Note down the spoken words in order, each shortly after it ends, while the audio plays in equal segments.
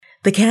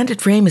The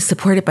Candid Frame is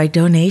supported by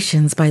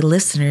donations by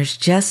listeners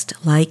just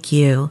like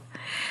you.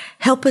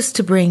 Help us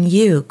to bring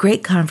you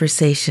great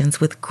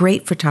conversations with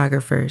great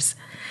photographers.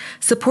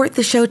 Support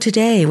the show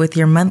today with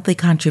your monthly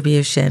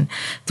contribution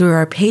through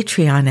our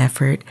Patreon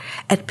effort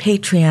at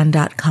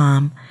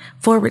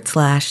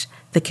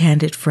patreon.com/The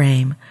Candid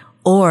Frame,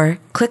 or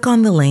click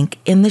on the link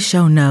in the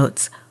show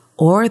notes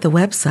or the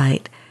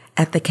website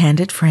at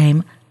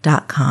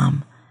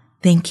thecandidframe.com.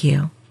 Thank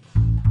you.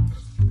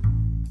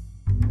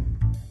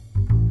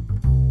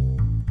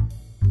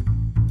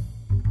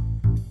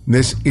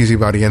 This is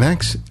Ivarian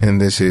X, and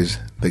this is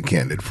The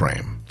Candid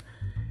Frame.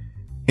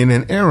 In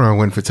an era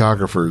when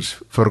photographers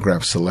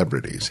photograph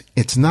celebrities,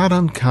 it's not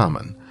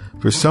uncommon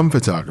for some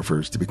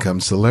photographers to become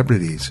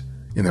celebrities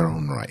in their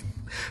own right.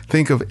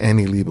 Think of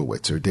Annie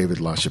Leibovitz or David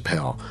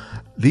LaChapelle.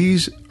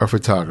 These are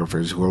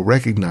photographers who are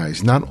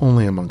recognized not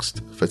only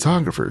amongst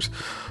photographers,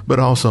 but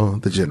also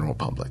the general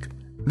public.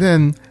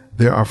 Then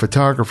there are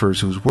photographers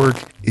whose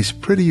work is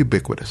pretty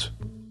ubiquitous,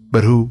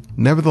 but who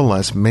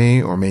nevertheless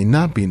may or may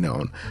not be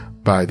known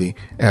by the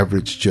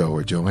average Joe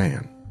or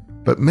Joanne.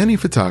 But many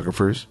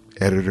photographers,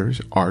 editors,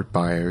 art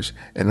buyers,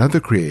 and other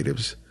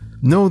creatives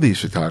know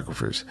these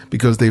photographers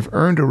because they've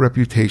earned a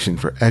reputation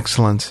for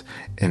excellence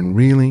and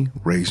really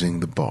raising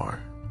the bar.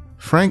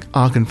 Frank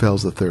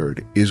Ockenfels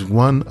III is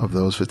one of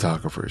those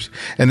photographers,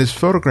 and his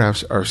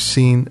photographs are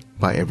seen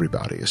by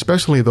everybody,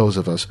 especially those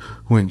of us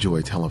who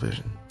enjoy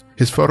television.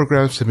 His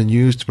photographs have been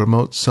used to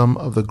promote some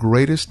of the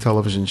greatest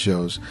television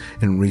shows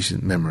in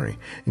recent memory,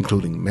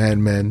 including Mad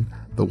Men,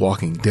 The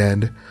Walking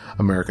Dead,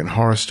 American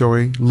Horror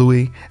Story,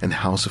 Louie, and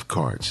House of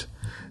Cards.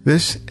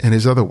 This and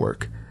his other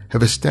work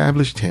have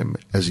established him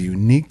as a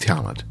unique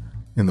talent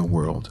in the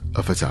world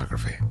of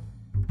photography.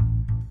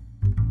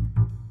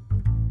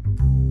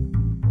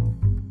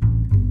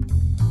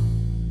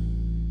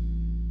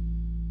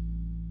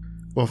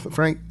 Well,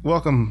 Frank,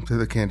 welcome to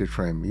The Candid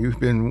Frame. You've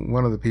been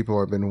one of the people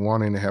I've been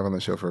wanting to have on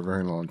the show for a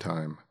very long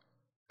time.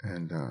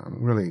 And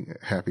I'm really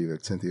happy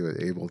that Cynthia was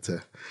able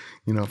to,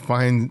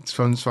 find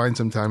some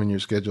time in your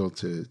schedule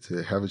to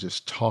have us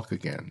just talk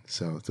again.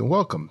 So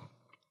welcome.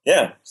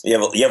 Yeah, you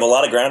have a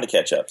lot of ground to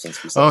catch up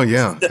since we started. Oh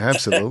yeah,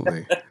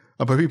 absolutely.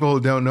 But people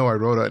who don't know, I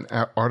wrote an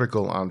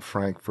article on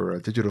Frank for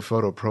Digital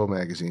Photo Pro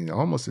magazine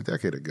almost a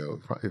decade ago,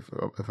 if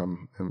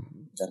I'm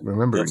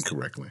remembering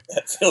correctly.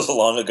 That feels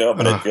long ago,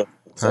 but it feels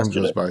time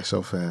goes by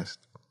so fast.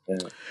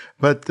 Yeah.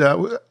 But I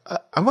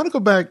want to go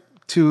back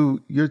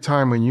to your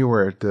time when you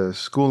were at the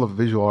School of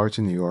Visual Arts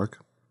in New York.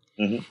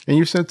 Mm-hmm. And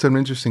you said some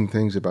interesting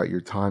things about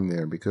your time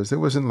there, because there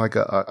wasn't like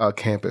a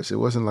campus. It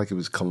wasn't like it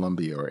was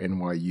Columbia or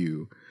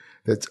NYU.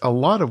 That's a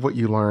lot of what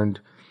you learned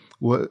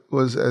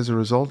was as a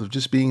result of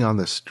just being on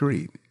the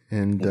street.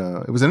 And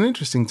it was an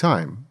interesting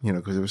time,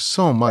 because there was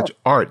so much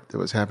art that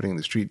was happening in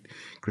the street,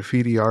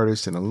 graffiti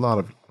artists and a lot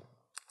of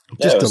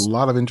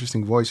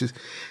interesting voices.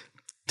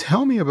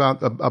 Tell me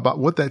about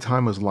what that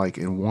time was like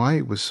and why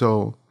it was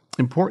so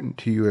important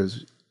to you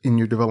as in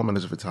your development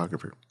as a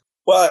photographer.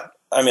 Well,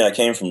 I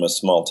came from a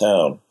small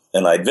town,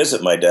 and I'd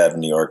visit my dad in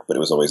New York, but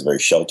it was always a very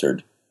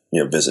sheltered,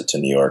 visit to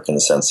New York in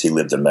the sense he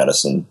lived in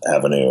Madison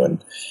Avenue,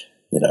 and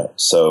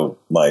so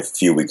my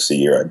few weeks a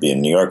year I'd be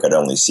in New York. I'd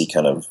only see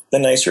kind of the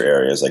nicer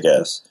areas, I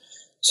guess.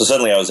 So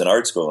suddenly I was in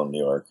art school in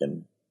New York,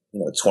 and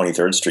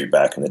 23rd Street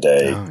back in the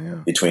day,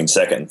 between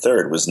 2nd and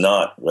 3rd was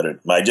not what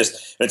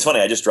it's funny.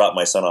 I just dropped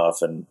my son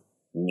off, and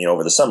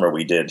over the summer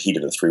he did a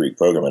 3-week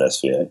program at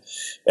SVA,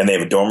 and they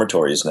have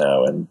dormitories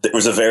now, and it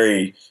was a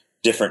very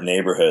different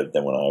neighborhood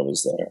than when I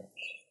was there.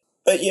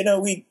 But you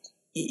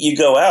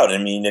go out.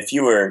 If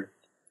you were,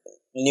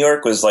 New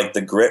York was like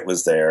the grit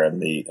was there,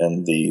 and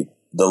the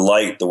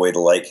light, the way the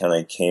light kind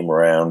of came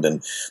around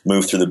and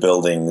moved through the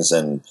buildings,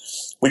 and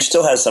which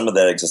still has some of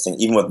that existing,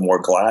 even with more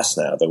glass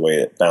now. The way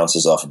it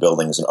bounces off of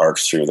buildings and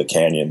arcs through the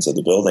canyons of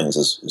the buildings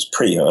is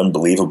pretty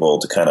unbelievable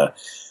to kind of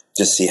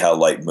just see how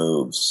light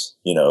moves.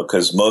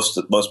 Because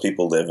most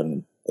people live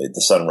in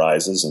the sun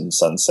rises and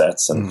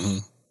sunsets,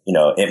 and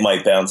it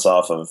might bounce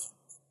off of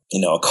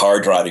a car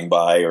driving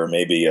by or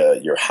maybe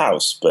your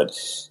house, but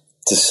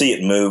to see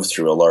it move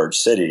through a large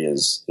city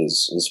is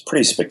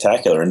pretty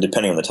spectacular. And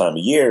depending on the time of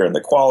year and the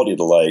quality of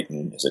the light,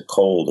 and is it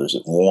cold or is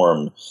it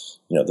warm,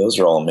 those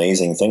are all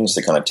amazing things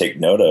to kind of take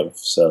note of.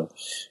 So,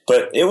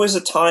 but it was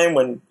a time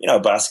when,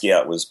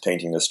 Basquiat was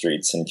painting the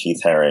streets, and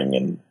Keith Haring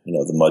and,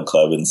 the Mud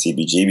Club and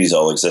CBGBs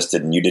all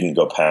existed, and you didn't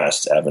go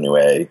past Avenue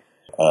A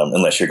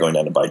unless you're going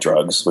down to buy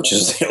drugs, which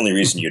is the only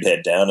reason you'd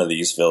head down to the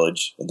East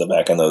Village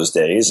back in those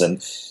days.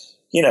 And,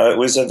 it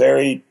was a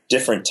very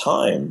different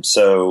time.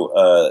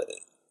 So,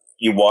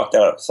 you walked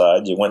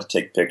outside, you went to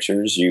take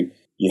pictures, you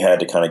had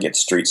to kind of get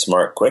street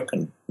smart quick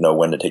and know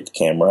when to take the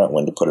camera out,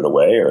 when to put it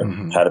away, or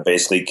how to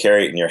basically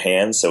carry it in your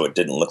hand so it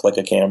didn't look like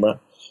a camera,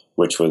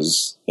 which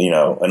was, an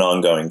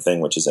ongoing thing,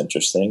 which is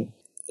interesting.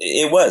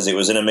 It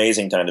was an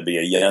amazing time to be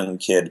a young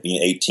kid,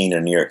 being 18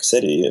 in New York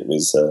City. It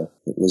was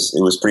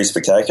pretty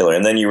spectacular.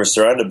 And then you were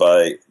surrounded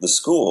by the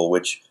school,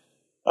 which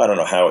I don't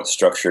know how it's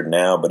structured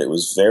now, but it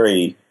was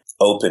very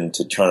open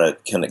to trying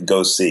to kind of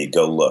go see,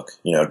 go look,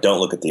 don't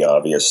look at the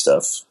obvious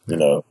stuff,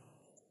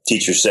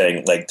 teacher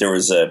saying, like, there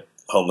was a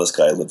homeless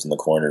guy who lived in the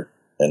corner,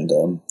 and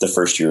the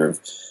first year of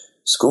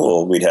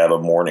school, we'd have a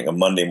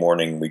Monday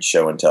morning, we'd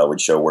show and tell, we'd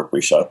show work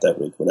we shot that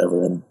week,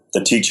 whatever. And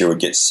the teacher would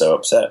get so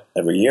upset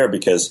every year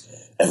because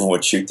everyone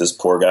would shoot this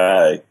poor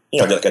guy,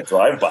 like a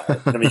drive-by.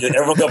 I mean,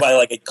 everyone would go by,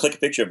 like, a click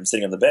picture of him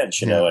sitting on the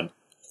bench,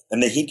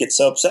 and then he'd get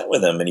so upset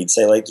with him, and he'd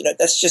say, like,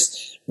 that's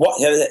just what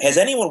has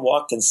anyone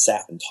walked and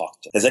sat and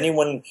talked to him? Has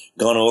anyone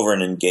gone over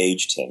and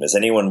engaged him? Has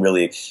anyone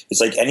really? It's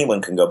like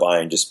anyone can go by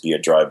and just be a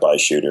drive-by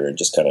shooter and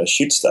just kind of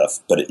shoot stuff,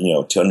 but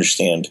to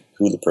understand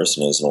who the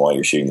person is and why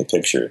you're shooting the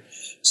picture.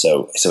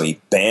 So he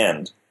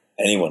banned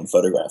anyone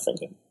photographing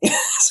him.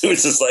 So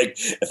it's just like,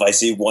 if I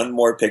see one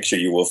more picture,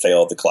 you will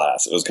fail the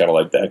class. It was kind of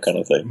like that kind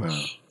of thing.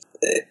 Wow.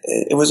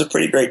 It was a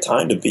pretty great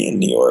time to be in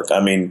New York.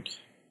 I mean,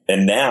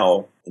 and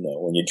now,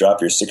 when you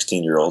drop your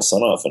 16-year-old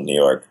son off in New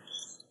York,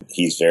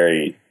 he's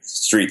very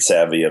street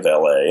savvy of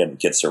LA and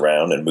gets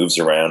around and moves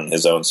around in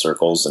his own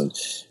circles and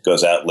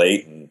goes out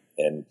late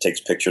and takes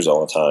pictures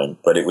all the time.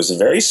 But it was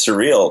very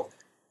surreal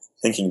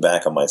thinking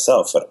back on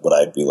myself, what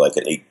I'd be like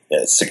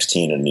at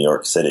 16 in New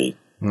York City.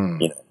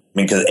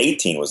 Because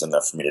 18 was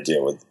enough for me to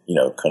deal with,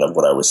 kind of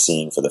what I was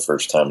seeing for the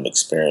first time and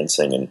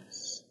experiencing. And,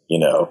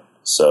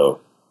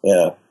 so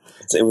yeah,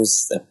 it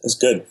was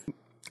good.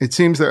 It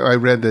seems that I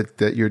read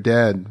that your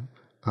dad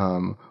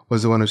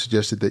was the one who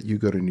suggested that you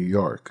go to New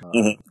York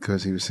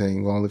because he was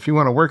saying, well, if you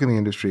want to work in the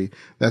industry,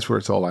 that's where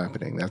it's all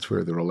happening. That's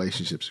where the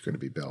relationships are going to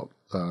be built.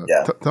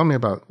 Tell me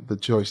about the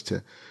choice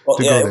to go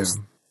there.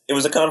 It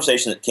was a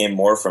conversation that came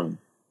more from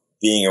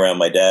being around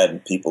my dad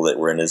and people that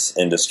were in his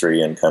industry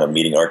and kind of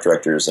meeting art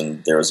directors.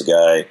 And there was a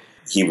guy,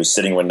 he was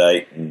sitting one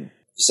night and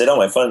he said,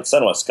 my son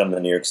wants to come to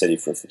New York City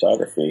for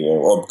photography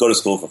or go to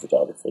school for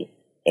photography.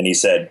 And he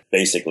said,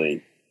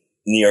 basically,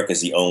 New York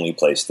is the only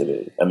place to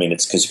be. I mean,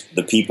 it's because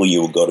the people you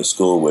will go to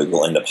school with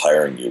will end up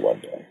hiring you one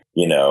day,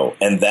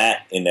 and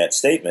that in that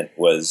statement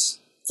was,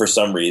 for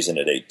some reason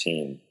at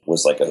 18,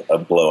 was like a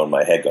blow in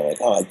my head going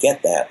like, oh, I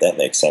get that. That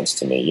makes sense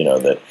to me,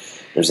 that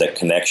there's that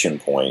connection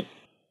point,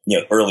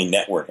 early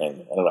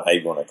networking. I don't know how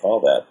you want to call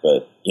that,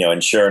 but,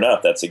 and sure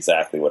enough, that's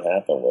exactly what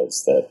happened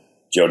was that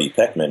Jody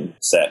Peckman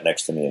sat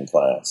next to me in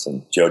class,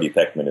 and Jody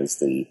Peckman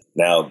is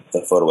now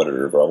the photo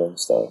editor of Rolling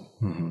Stone.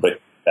 Mm-hmm.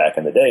 But back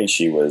in the day,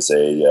 she was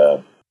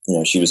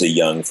a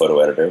young photo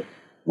editor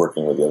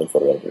working with the other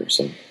photo editors,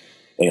 and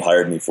they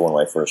hired me for one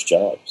of my first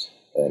jobs.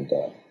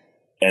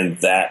 And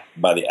that,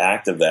 by the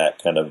act of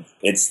that, kind of,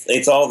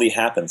 it's all the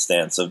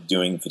happenstance of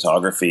doing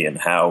photography and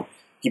how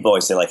people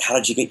always say, like, how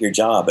did you get your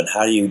job and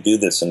how do you do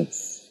this? And,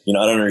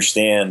 I don't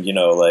understand,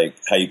 like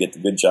how you get the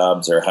good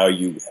jobs or how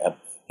you have,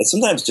 it's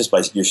sometimes just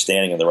by you're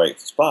standing in the right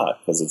spot.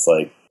 Because it's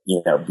like,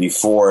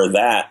 before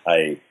that,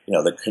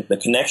 the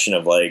connection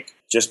of like,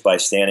 just by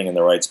standing in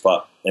the right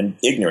spot and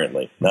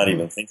ignorantly, not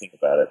even thinking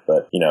about it,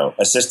 but,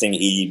 assisting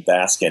Edie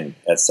Baskin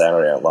at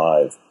Saturday Night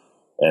Live.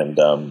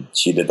 And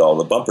she did all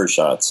the bumper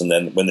shots. And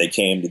then when they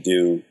came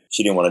to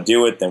she didn't want to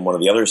do it. Then one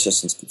of the other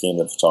assistants became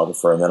the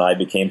photographer. And then I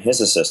became his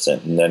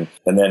assistant. And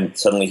then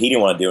suddenly he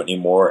didn't want to do it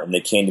anymore. And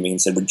they came to me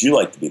and said, would you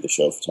like to be the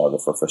show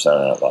photographer for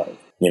Saturday Night Live?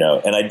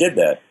 And I did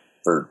that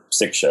for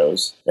 6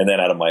 shows. And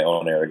then out of my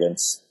own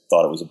arrogance,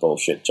 thought it was a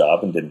bullshit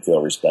job and didn't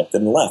feel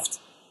respected and left.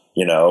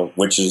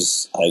 Which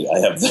is, I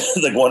have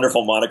the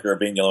wonderful moniker of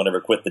being the only one who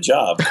ever quit the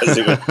job because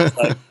it was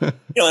like,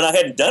 and I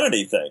hadn't done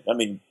anything. I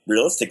mean,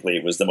 realistically,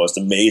 it was the most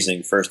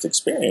amazing first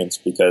experience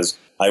because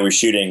I was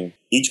shooting,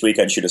 each week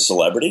I'd shoot a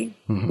celebrity,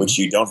 which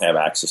you don't have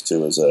access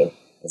to as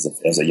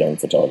a young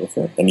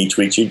photographer. And each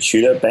week you'd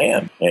shoot a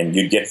band and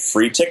you'd get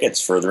free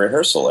tickets for the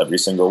rehearsal every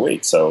single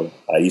week. So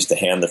I used to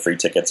hand the free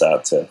tickets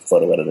out to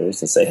photo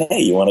editors and say, hey,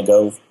 you want to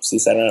go see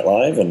Saturday Night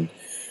Live? And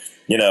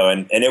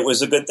and it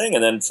was a good thing.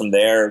 And then from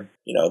there,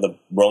 the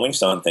Rolling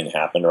Stone thing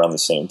happened around the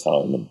same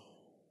time.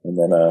 And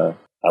then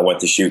I went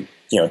to shoot,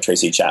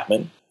 Tracy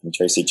Chapman. And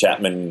Tracy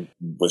Chapman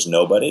was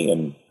nobody,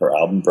 and her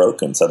album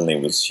broke, and suddenly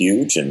it was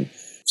huge and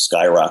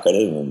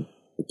skyrocketed. And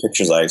the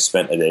pictures I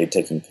spent a day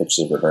taking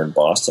pictures of her in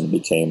Boston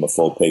became a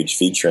full-page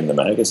feature in the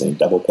magazine,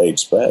 double-page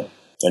spread.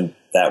 And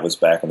that was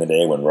back in the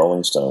day when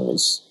Rolling Stone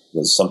was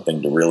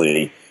something to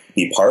really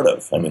be part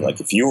of. I mean,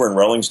 like if you were in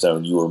Rolling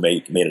Stone, you were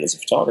made it as a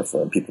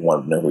photographer and people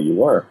wanted to know who you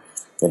were.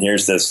 And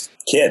here's this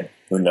kid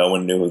who no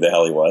one knew who the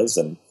hell he was.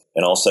 And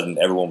all of a sudden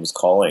everyone was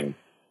calling.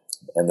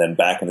 And then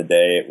back in the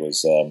day, it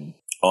was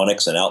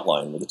Onyx and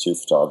Outline were the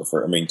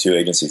two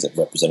agencies that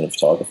represented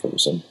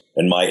photographers.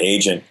 And my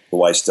agent,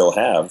 who I still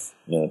have,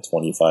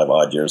 25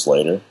 odd years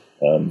later,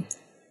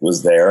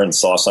 was there and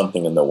saw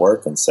something in the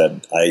work and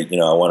said, I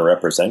want to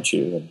represent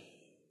you. And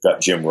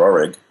got Jim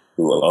Roerig,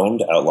 who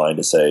owned Outline,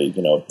 to say,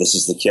 this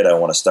is the kid I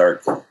want to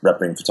start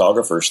repping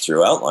photographers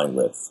through Outline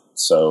with.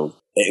 So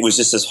it was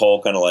just this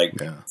whole kind of like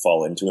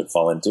fall into it.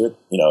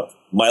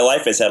 My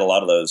life has had a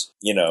lot of those,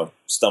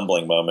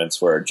 stumbling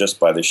moments where just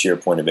by the sheer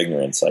point of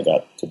ignorance, I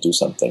got to do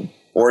something.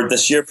 Or the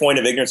sheer point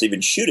of ignorance,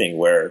 even shooting,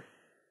 where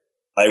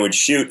I would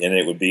shoot and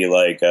it would be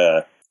like,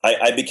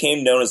 I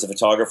became known as a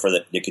photographer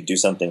that you could do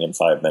something in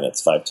 5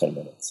 minutes, 5-10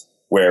 minutes,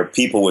 where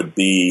people would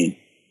be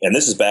And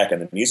this is back in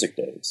the music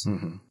days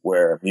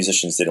where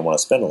musicians didn't want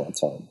to spend a lot of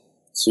time.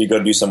 So you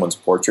go do someone's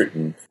portrait,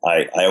 and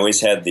I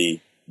always had the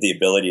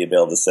ability to be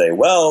able to say,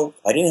 well,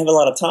 I didn't have a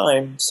lot of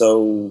time,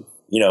 so,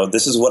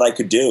 this is what I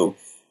could do.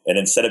 And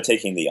instead of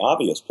taking the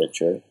obvious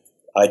picture,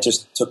 I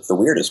just took the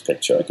weirdest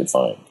picture I could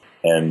find.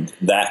 And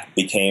that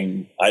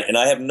became, and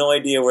I have no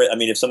idea where,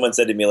 if someone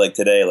said to me like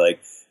today, like,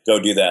 go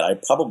do that, I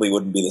probably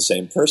wouldn't be the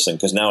same person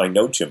because now I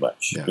know too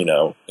much. Yeah.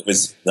 It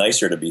was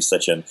nicer to be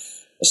such a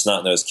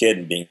snot-nosed kid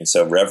and being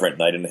so reverent,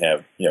 and I didn't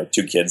have,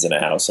 2 kids and a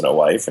house and a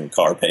wife and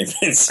car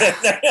payments.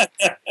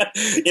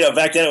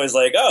 Back then it was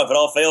like, oh, if it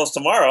all fails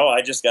tomorrow,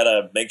 I just got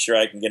to make sure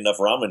I can get enough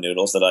ramen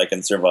noodles that I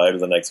can survive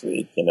the next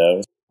week,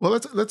 Well,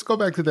 let's go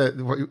back to that,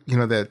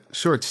 that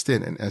short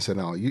stint in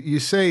SNL. You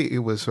say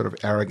it was sort of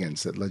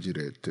arrogance that led you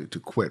to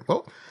quit.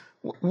 Well,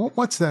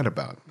 what's that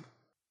about?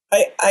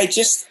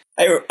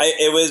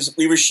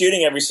 We were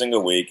shooting every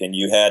single week, and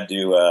you had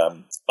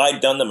to, I'd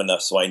done them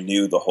enough so I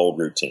knew the whole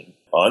routine.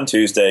 On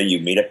Tuesday, you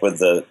meet up with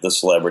the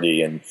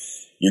celebrity, and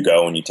you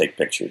go and you take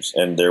pictures.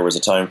 And there was a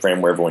time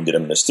frame where everyone did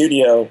them in a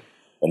studio,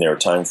 and there were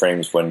time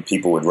frames when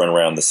people would run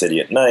around the city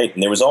at night,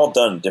 and it was all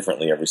done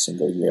differently every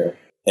single year.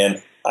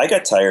 And I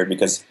got tired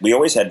because we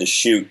always had to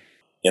shoot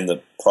in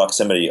the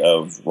proximity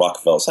of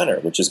Ockenfels Center,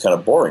 which is kind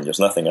of boring. There's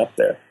nothing up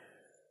there.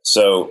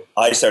 So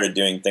I started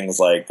doing things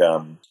like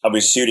I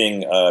was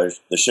shooting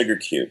the Sugar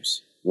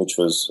Cubes, which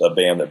was a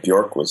band that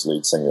Bjork was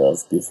lead singer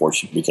of before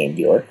she became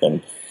Bjork.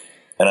 And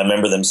I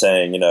remember them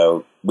saying,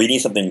 we need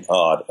something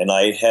odd. And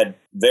I had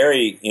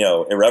very,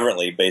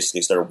 irreverently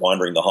basically started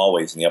wandering the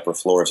hallways in the upper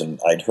floors. And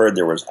I'd heard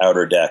there was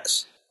outer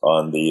decks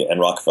in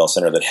Ockenfels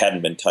Center that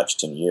hadn't been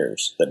touched in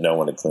years, that no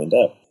one had cleaned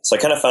up. So I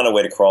kind of found a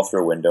way to crawl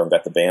through a window and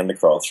got the band to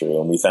crawl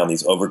through. And we found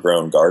these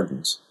overgrown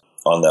gardens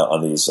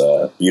on these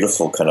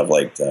beautiful kind of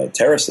like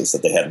terraces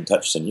that they hadn't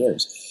touched in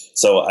years.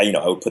 So I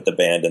would put the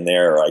band in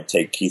there, or I'd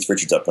take Keith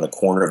Richards up in a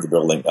corner of the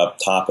building, up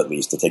top at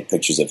least, to take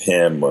pictures of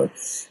him, or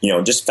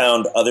just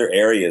found other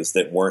areas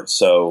that weren't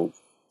so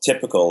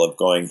typical of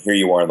going, here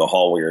you are in the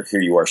hallway, or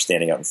here you are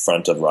standing out in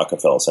front of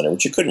Ockenfels Center,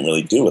 which you couldn't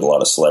really do with a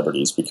lot of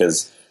celebrities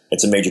because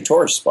it's a major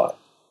tourist spot.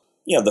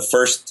 The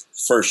first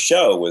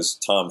show was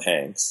Tom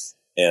Hanks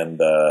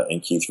and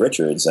Keith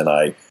Richards, and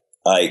I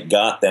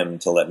got them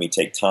to let me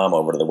take Tom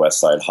over to the West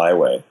Side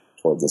Highway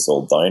toward this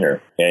old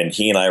diner. And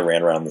he and I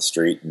ran around the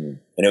street, and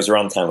it was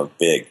around the time of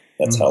Big.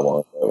 That's how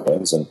long ago it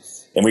was.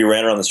 And we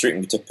ran around the street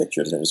and we took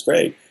pictures, and it was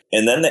great.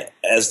 And then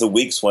as the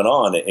weeks went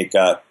on, it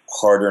got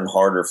harder and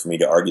harder for me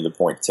to argue the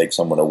point to take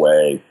someone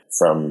away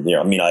from,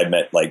 I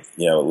met it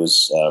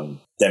was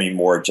Demi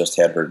Moore just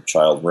had her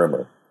child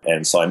Rumor.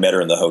 And so I met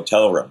her in the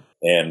hotel room.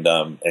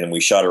 And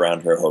we shot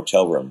around her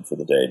hotel room for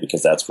the day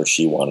because that's where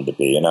she wanted to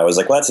be. And I was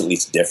like, well, that's at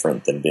least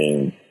different than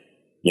being,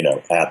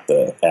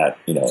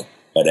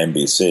 at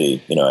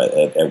NBC,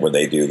 at where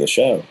they do the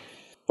show.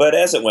 But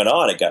as it went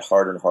on, it got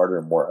harder and harder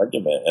and more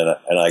argument.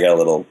 And I got a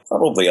little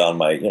probably on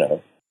my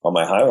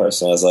high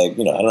horse. And I was like, I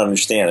don't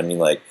understand.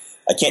 I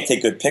can't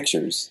take good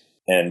pictures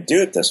and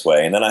do it this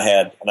way. And then I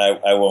had a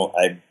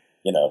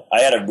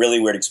really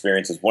weird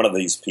experience with one of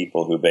these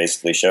people who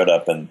basically showed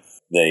up and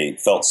they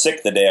felt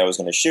sick the day I was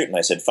going to shoot, and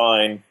I said,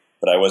 fine,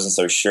 but I wasn't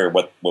so sure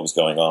what was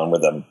going on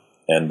with them,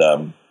 and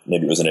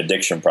maybe it was an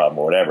addiction problem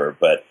or whatever,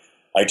 but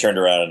I turned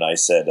around and I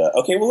said,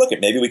 okay, well, look,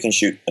 maybe we can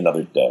shoot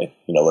another day.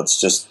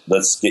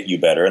 Let's get you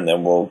better, and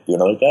then we'll do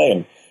another day.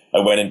 And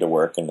I went into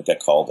work and got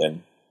called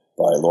in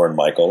by Lauren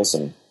Michaels,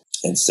 and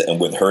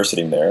with her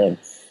sitting there, and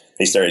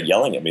they started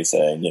yelling at me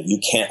saying, you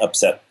can't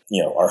upset,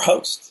 our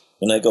host.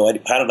 And I go,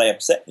 how did I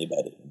upset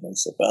anybody? And they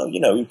said, well,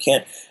 you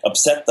can't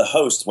upset the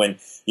host when,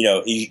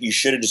 you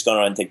should have just gone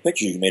around and take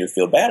pictures. You made her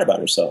feel bad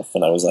about herself.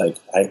 And I was like,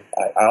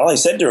 all I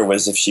said to her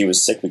was if she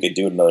was sick, we could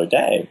do it another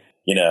day,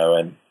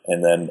 and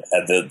then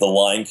the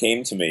line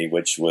came to me,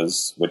 which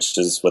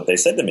is what they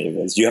said to me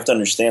was, you have to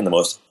understand the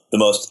most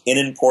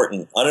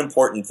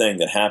unimportant thing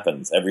that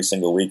happens every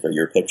single week are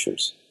your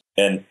pictures.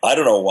 And I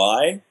don't know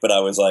why, but I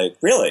was like,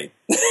 really?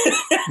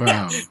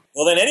 Wow.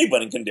 Well, then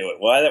anybody can do it.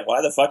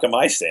 Why the fuck am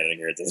I standing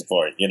here at this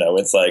point?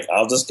 It's like,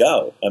 I'll just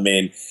go. And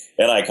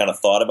I kind of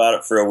thought about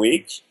it for a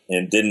week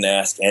and didn't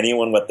ask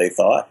anyone what they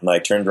thought. And I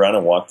turned around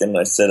and walked in and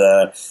I said,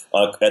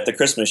 at the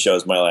Christmas show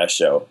is my last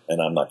show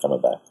and I'm not coming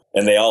back.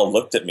 And they all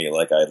looked at me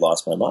like I had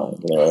lost my mind.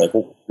 And they were like,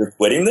 well, you're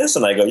quitting this?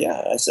 And I go,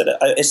 yeah. I said,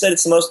 I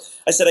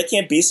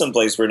can't be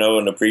someplace where no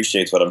one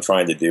appreciates what I'm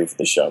trying to do for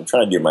the show. I'm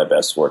trying to do my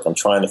best work. I'm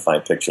trying to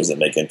find pictures that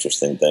make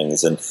interesting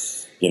things. And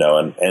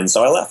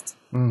so I left.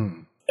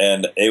 Mm.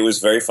 And it was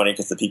very funny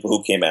because the people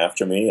who came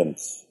after me, and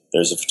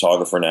there's a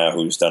photographer now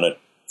who's done it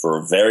for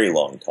a very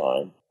long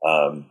time.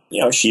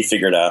 She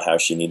figured out how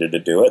she needed to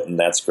do it, and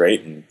that's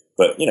great.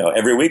 But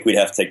every week we'd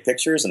have to take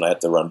pictures, and I had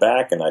to run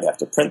back, and I'd have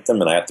to print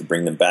them, and I have to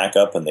bring them back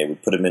up, and they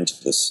would put them into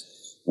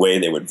this way.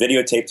 They would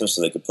videotape them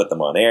so they could put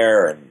them on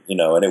air, and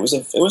and it was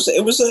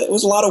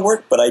a lot of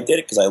work, but I did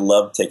it because I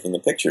loved taking the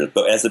pictures.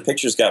 But as the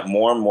pictures got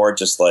more and more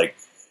just like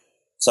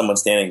someone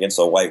standing against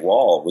a white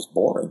wall, it was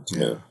boring to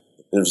me.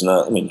 There's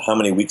not, how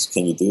many weeks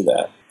can you do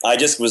that? I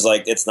just was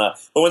like, it's not.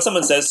 But when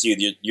someone says to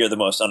you, you're the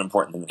most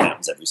unimportant thing that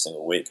happens every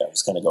single week, I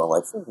was kind of going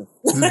like,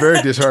 This is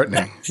very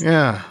disheartening.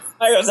 Yeah.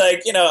 I was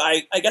like,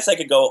 I guess I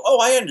could go, oh,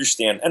 I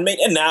understand. And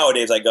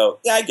nowadays I go,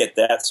 yeah, I get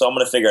that. So I'm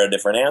going to figure out a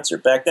different answer.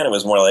 Back then it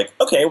was more like,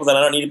 okay, well then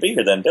I don't need to be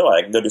here then, do I?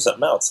 I can go do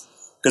something else.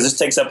 Because this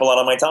takes up a lot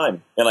of my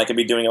time and I could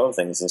be doing other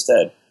things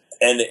instead.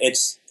 And it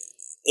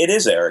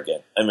is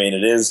arrogant. I mean,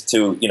 it is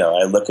to,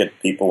 I look at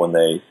people when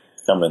they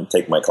come and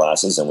take my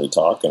classes and we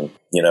talk and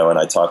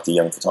I talk to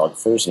young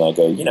photographers and I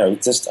go,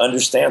 just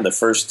understand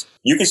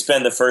you can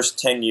spend the first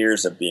 10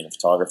 years of being a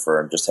photographer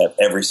and just have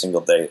every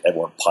single day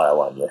everyone pile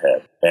on your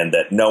head and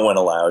that no one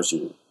allows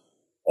you.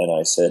 And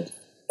I said,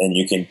 and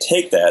you can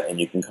take that and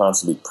you can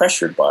constantly be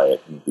pressured by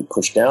it and be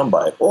pushed down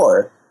by it.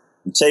 Or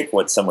you take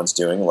what someone's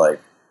doing, like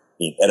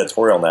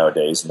editorial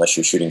nowadays, unless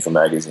you're shooting for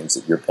magazines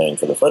that you're paying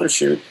for the photo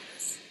shoot,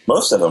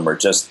 most of them are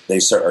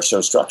are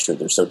so structured.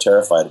 They're so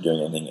terrified of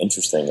doing anything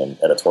interesting in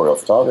editorial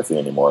photography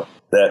anymore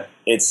that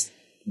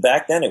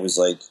back then it was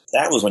like,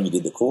 that was when you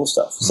did the cool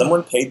stuff. Mm-hmm.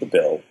 Someone paid the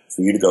bill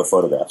for you to go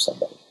photograph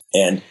somebody.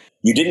 And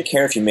you didn't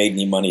care if you made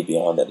any money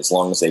beyond that as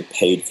long as they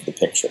paid for the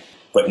picture.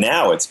 But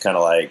now it's kind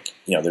of like,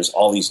 there's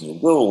all these new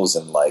rules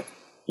and like,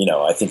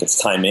 I think it's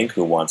Time Inc.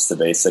 who wants to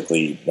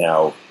basically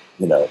now,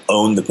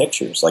 own the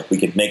pictures. Like we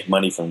could make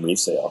money from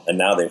resale. And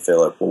now they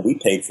feel like, well, we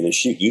paid for the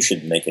shoot. You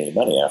shouldn't make any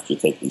money after you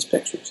take these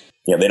pictures.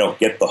 They don't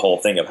get the whole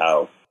thing of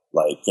how,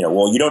 like,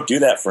 well, you don't do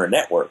that for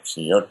networks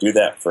and you don't do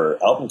that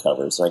for album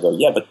covers. And I go,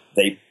 yeah, but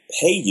they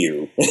pay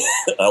you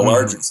a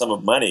larger sum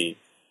of money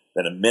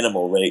than a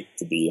minimal rate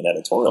to be an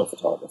editorial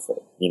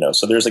photographer.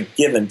 So there's a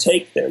give and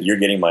take there. You're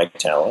getting my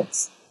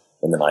talents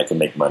and then I can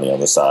make money on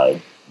the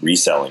side,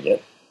 reselling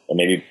it and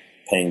maybe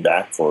paying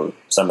back for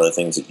some of the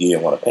things that you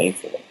didn't want to pay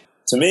for.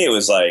 To me, it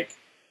was like,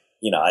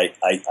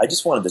 I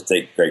just wanted to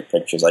take great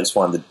pictures. I just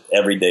wanted to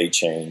everyday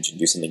change and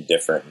do something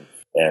different.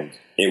 And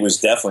it was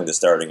definitely the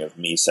starting of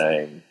me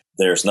saying,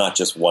 there's not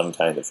just one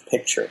kind of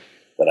picture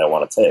that I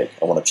want to take.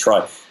 I want to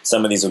try.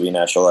 Some of these will be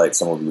natural light.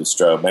 Some will be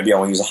strobe. Maybe I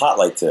want to use a hot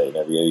light today.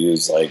 Maybe I'll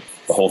use like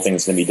the whole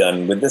thing's going to be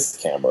done with this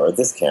camera or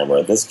this camera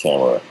or this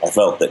camera. I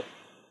felt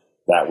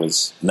that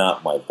was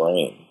not my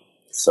brain.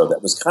 So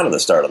that was kind of the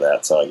start of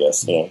that. So I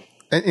guess,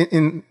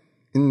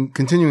 In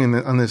continuing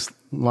on this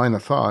line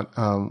of thought,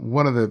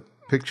 one of the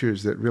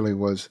pictures that really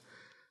was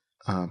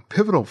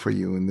pivotal for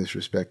you in this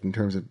respect, in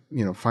terms of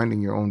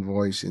finding your own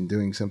voice and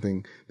doing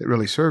something that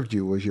really served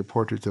you, was your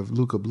portrait of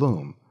Luca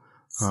Bloom.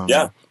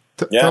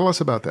 Tell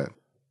us about that.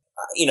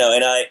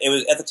 It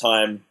was at the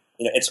time.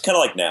 It's kind of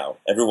like now.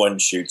 Everyone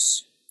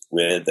shoots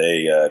with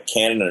a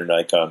Canon or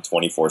Nikon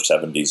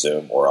 24-70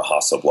 zoom or a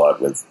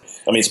Hasselblad with.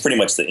 It's pretty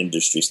much the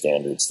industry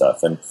standard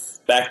stuff. And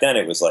back then,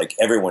 it was like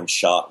everyone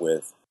shot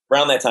with.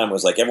 Around that time, it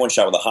was like everyone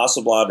shot with a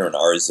Hasselblad or an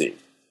RZ.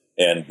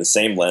 And the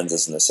same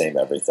lenses and the same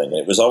everything. And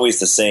it was always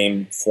the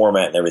same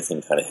format and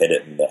everything kind of hit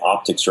it. And the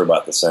optics were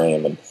about the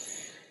same. And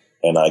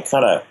I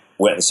kind of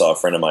went and saw a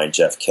friend of mine,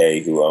 Jeff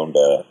Kay, who owned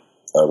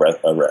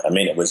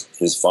it was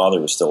his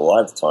father was still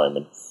alive at the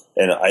time.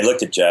 And I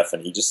looked at Jeff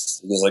and he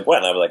was like, what?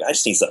 And I was like, I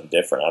just need something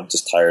different. I'm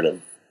just tired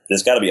of,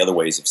 there's got to be other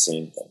ways of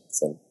seeing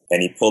things.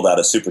 And he pulled out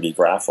a Super D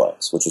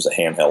Graflex, which was a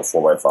handheld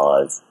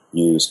 4x5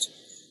 used,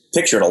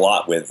 pictured a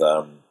lot with,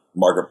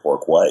 Margaret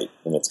Bork White,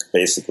 and it's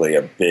basically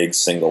a big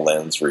single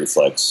lens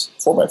reflex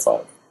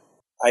 4x5.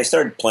 I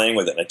started playing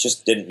with it, and it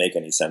just didn't make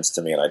any sense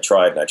to me, and I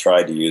tried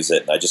to use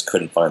it, and I just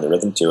couldn't find the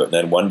rhythm to it. And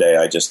then one day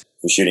I just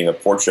was shooting a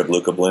portrait of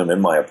Luca Bloom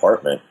in my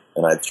apartment,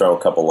 and I'd throw a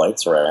couple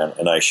lights around,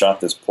 and I shot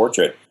this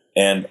portrait,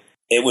 and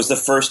it was the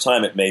first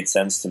time it made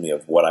sense to me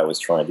of what I was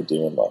trying to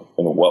do in life,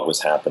 and what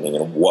was happening,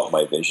 and what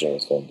my vision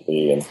was going to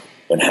be,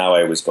 and how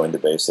I was going to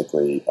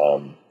basically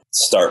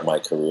start my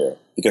career.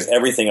 Because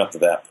everything up to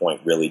that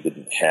point really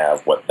didn't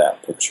have what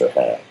that picture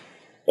had.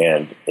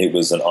 And it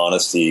was an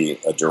honesty,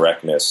 a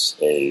directness,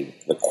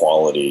 the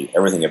quality,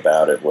 everything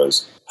about it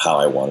was how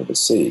I wanted to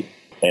see.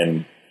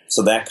 And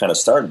so that kind of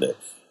started it.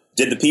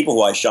 Did the people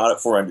who I shot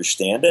it for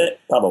understand it?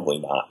 Probably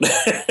not.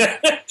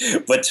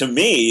 But to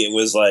me, it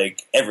was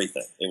like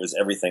everything. It was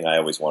everything I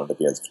always wanted to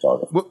be as a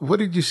photographer. What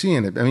did you see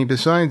in it?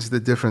 besides the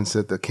difference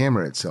that the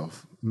camera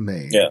itself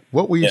made,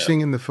 what were you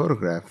seeing in the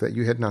photograph that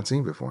you had not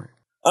seen before?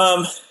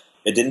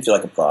 It didn't feel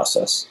like a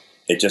process.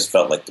 It just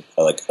felt like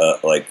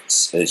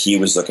he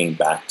was looking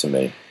back to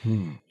me,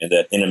 and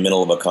that in the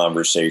middle of a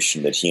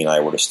conversation, that he and I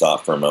were to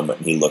stop for a moment,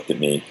 and he looked at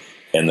me,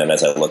 and then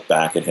as I looked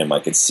back at him,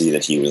 I could see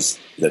that he was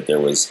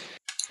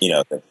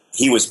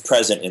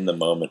present in the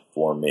moment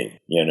for me.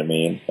 You know what I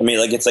mean?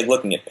 Like it's like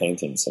looking at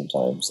paintings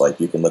sometimes.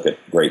 Like you can look at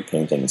great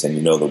paintings, and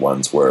the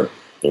ones where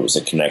there was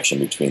a connection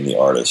between the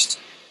artist,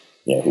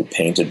 who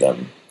painted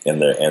them,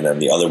 and then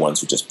the other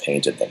ones who just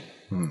painted them.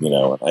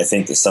 I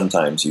think that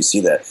sometimes you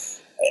see that,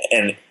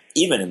 and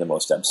even in the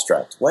most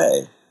abstract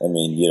way.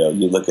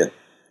 You look at,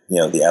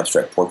 the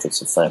abstract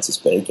portraits of Francis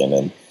Bacon,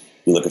 and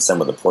you look at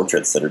some of the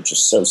portraits that are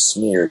just so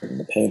smeared and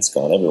the paint's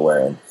gone everywhere,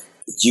 and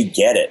you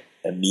get it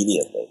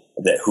immediately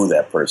that who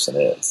that person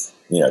is,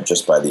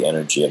 just by the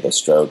energy of the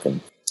stroke.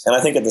 And I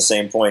think at the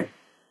same point,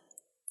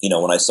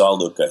 when I saw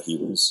Luca, he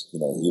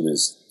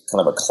was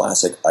kind of a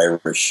classic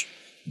Irish,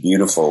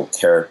 beautiful,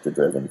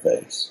 character-driven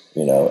face,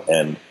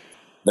 and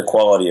the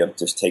quality of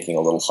just taking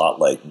a little hot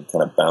light and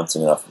kind of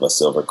bouncing it off of a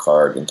silver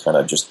card and kind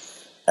of just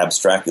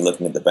abstractly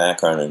looking at the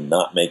background and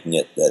not making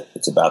it that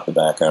it's about the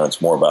background.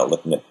 It's more about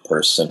looking at the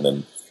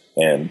person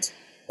and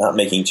not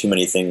making too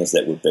many things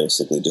that would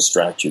basically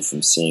distract you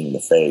from seeing the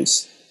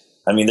face.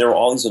 I mean, there were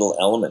all these little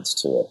elements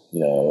to it,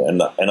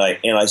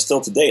 and I still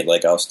to date,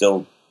 like I'll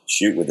still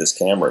shoot with this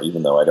camera,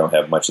 even though I don't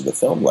have much of the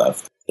film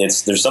left.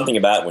 There's something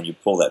about it when you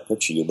pull that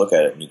picture, you look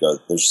at it and you go,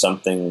 there's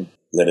something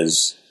that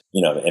is,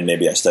 and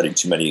maybe I studied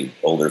too many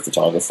older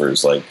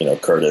photographers like,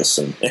 Curtis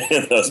and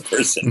those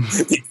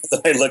persons.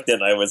 I looked at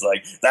it and I was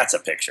like, that's a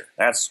picture.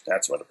 That's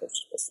what a picture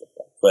is supposed to look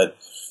like. But,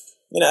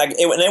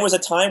 and there was a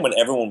time when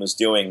everyone was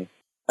doing,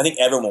 I think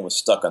everyone was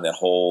stuck on that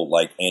whole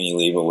like Annie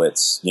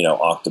Leibovitz,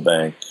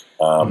 Octobank.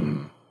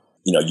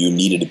 You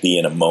needed to be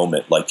in a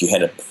moment. Like you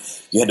had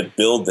to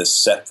build this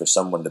set for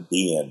someone to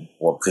be in,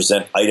 or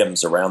present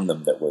items around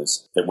them that would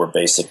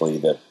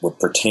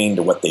pertain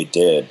to what they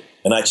did.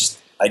 And I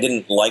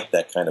didn't like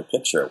that kind of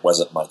picture. It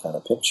wasn't my kind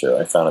of picture.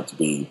 I found it to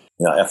be,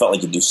 I felt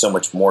like you do so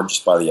much more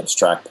just by the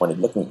abstract pointed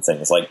looking at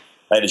things. Like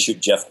I had to shoot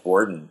Jeff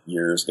Gordon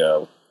years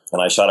ago,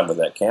 and I shot him with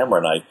that camera,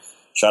 and I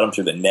shot him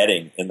through the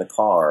netting in the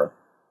car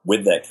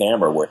with that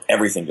camera where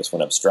everything just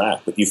went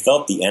abstract. But you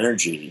felt the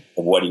energy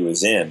of what he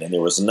was in, and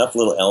there was enough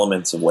little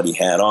elements of what he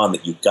had on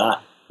that you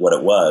got what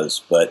it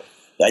was. But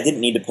I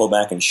didn't need to pull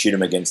back and shoot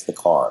him against the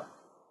car.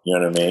 You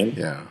know what I mean?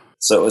 Yeah.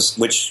 So it was,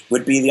 which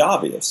would be the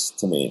obvious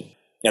to me.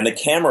 And the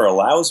camera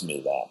allows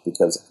me that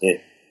because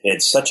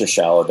it's such a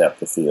shallow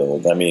depth of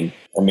field. I mean,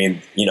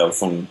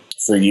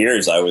 for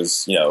years I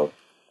was,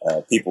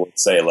 people would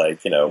say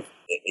like,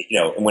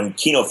 when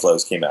Kino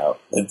Flows came out,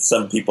 and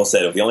some people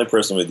said, if the only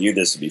person with you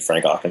this would be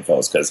Frank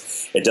Ockenfels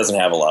because it doesn't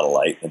have a lot of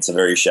light. It's a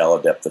very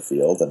shallow depth of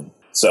field. And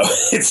so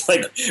it's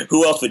like,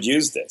 who else would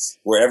use this?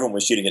 Where everyone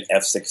was shooting an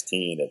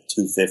F-16 at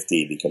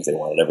 250 because they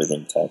wanted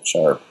everything tack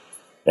sharp.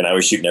 And I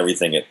was shooting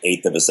everything at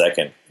 1/8 of a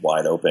second,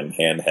 wide open,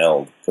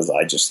 handheld, because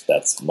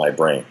that's my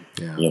brain.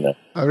 Yeah.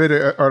 I read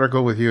an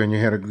article with you, and you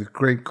had a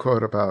great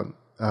quote about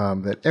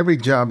that every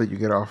job that you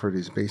get offered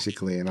is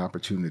basically an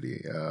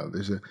opportunity.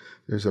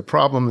 There's a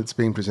problem that's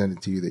being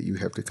presented to you that you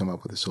have to come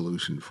up with a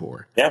solution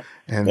for. Yeah.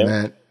 And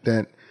that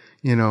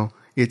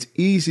it's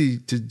easy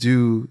to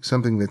do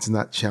something that's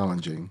not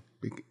challenging,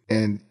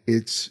 and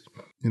it's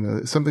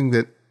something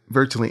that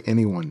virtually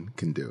anyone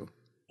can do.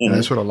 And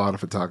that's what a lot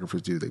of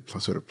photographers do. They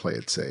sort of play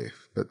it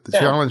safe. But the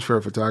challenge for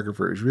a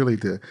photographer is really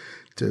to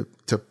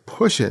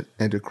push it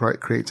and to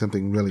create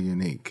something really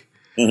unique.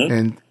 Mm-hmm.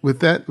 And with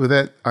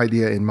that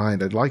idea in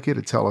mind, I'd like you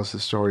to tell us the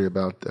story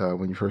about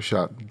when you first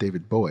shot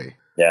David Bowie.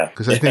 Yeah.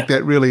 Because I think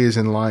that really is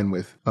in line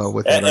with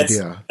that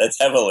idea. That's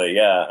heavily,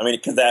 yeah. I mean,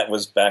 because that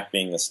was back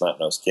being a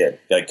snot-nosed kid,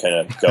 like kind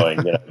of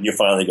going, you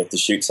finally get to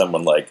shoot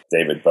someone like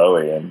David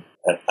Bowie. And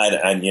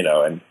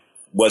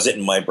was it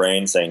in my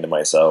brain saying to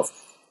myself,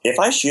 if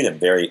I shoot him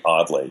very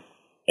oddly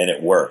and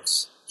it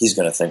works, he's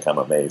going to think I'm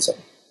amazing.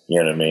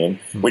 You know what I mean?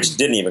 Mm-hmm. Which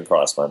didn't even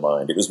cross my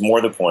mind. It was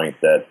more the point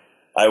that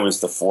I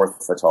was the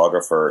fourth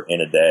photographer in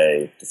a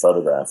day to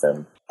photograph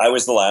him. I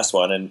was the last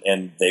one,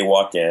 and they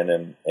walked in,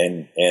 and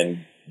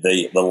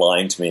the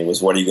line to me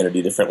was, what are you going to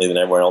do differently than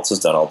everyone else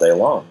has done all day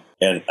long?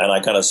 And I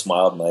kind of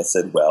smiled, and I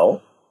said,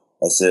 I'm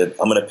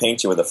going to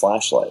paint you with a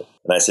flashlight.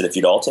 And I said, if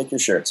you'd all take your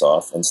shirts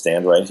off and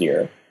stand right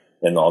here,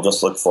 and I'll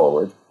just look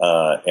forward,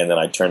 and then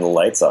I turn the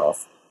lights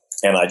off.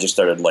 And I just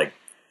started like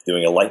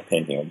doing a light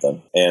painting of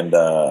them. And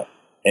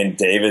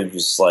David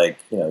was like,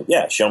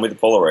 yeah, show me the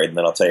Polaroid, and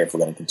then I'll tell you if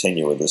we're going to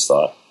continue with this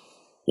thought.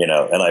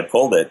 And I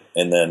pulled it,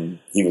 and then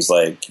he was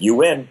like, you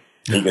win.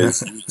 He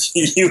goes,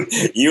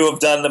 you have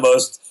done the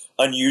most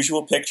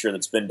unusual picture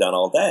that's been done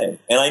all day.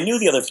 And I knew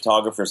the other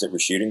photographers that were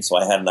shooting, so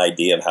I had an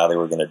idea of how they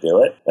were going to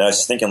do it. And I was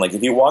just thinking, like,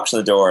 if he walks in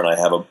the door and I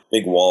have a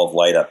big wall of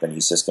light up, and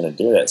he's just going to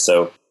do that.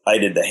 So I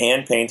did the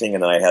hand painting,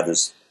 and then I had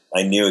this.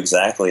 I knew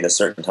exactly at a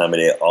certain time of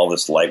day all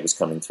this light was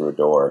coming through a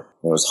door.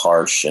 It was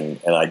harsh, and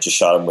I just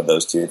shot him with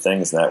those two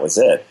things, and that was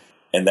it.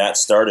 And that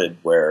started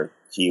where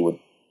he would,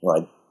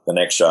 like, the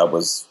next job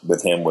was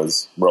with him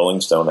was Rolling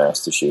Stone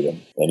asked to shoot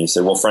him. And he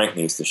said, well, Frank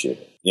needs to shoot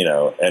him,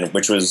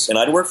 and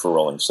I'd worked for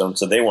Rolling Stone,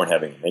 so they weren't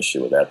having an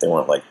issue with that. They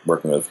weren't, like,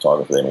 working with a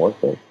photographer they didn't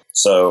work with.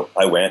 So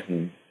I went,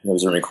 and it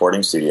was a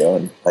recording studio,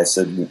 and I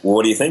said, well,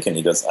 what are you thinking?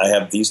 He goes, I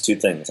have these two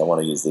things. I want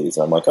to use these.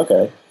 And I'm like,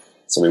 okay.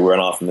 So we went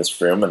off in this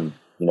room, and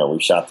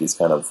we shot these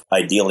kind of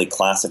ideally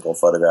classical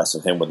photographs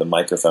of him with a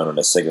microphone and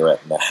a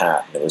cigarette and a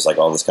hat. And it was like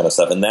all this kind of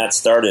stuff. And that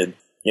started,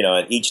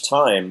 and each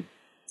time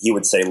he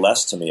would say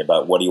less to me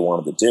about what he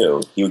wanted to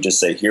do. He would just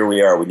say, here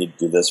we are, we need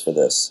to do this for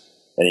this.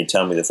 And he'd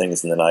tell me the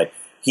things. And then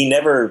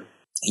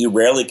he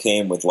rarely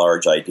came with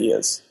large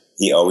ideas.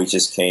 He always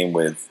just came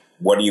with,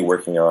 what are you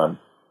working on?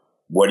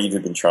 What have you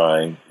been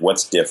trying?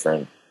 What's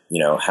different?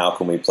 How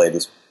can we play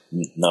this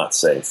not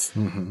safe?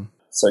 Mm-hmm.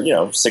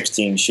 So,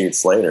 16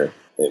 shoots later,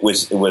 it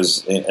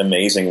was an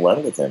amazing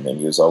run with him, and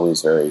he was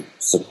always very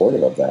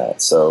supportive of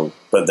that. So,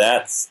 but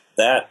back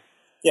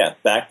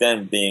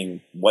then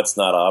being what's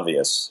not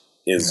obvious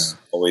is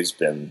always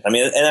been, I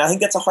mean, and I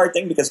think that's a hard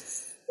thing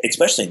because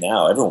especially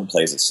now, everyone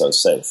plays it so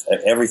safe.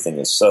 Everything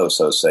is so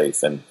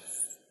safe. And,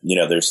 you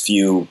know, there's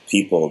few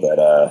people that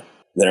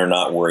are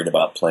not worried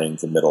about playing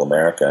to middle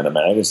America in a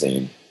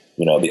magazine.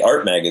 You know, the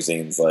art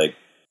magazines, like,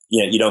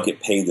 you know, you don't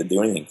get paid to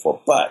do anything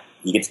for, but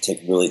you get to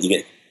you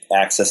get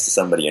access to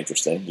somebody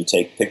interesting. You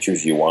take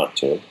pictures you want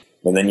to,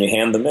 and then you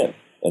hand them in.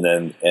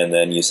 And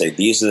then you say,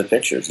 these are the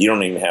pictures. You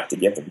don't even have to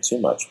give them too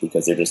much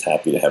because they're just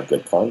happy to have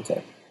good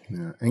content.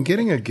 Yeah. And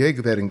getting a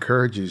gig that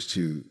encourages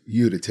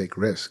you to take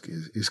risk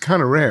is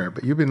kind of rare,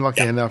 but you've been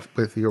lucky enough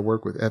with your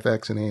work with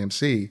FX and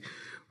AMC,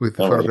 with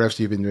the photographs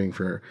you've been doing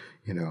for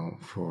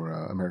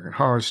American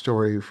Horror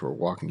Story, for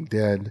Walking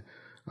Dead,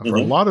 for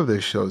a lot of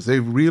those shows. They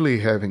really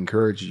have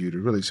encouraged you to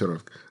really sort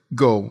of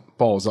go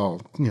balls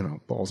off.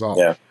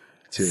 Yeah.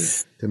 To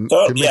and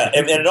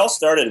it all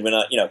started when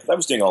because I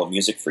was doing all the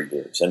music for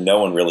years, and no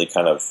one really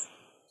kind of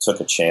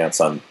took a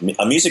chance on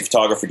a music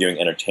photographer doing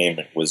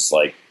entertainment was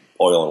like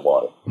oil and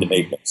water. It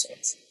made no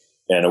sense.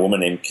 And a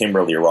woman named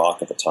Kimberly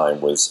Rock at the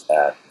time was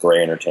at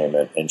Gray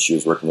Entertainment, and she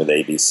was working with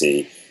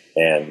ABC,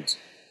 and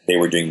they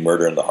were doing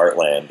Murder in the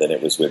Heartland, and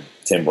it was with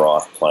Tim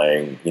Roth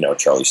playing,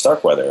 Charlie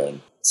Starkweather.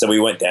 And so we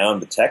went down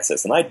to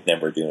Texas, and I'd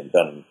never done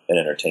an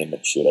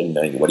entertainment shoot. I didn't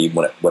know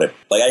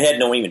I had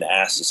no one even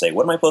asked to say,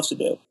 what am I supposed to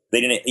do? They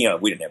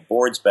didn't, we didn't have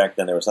boards back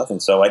then. There was nothing.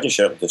 So I just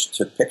showed up and just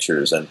took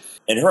pictures. And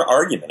her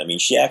argument, I mean,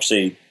 she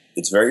actually,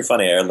 it's very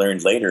funny. I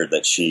learned later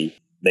that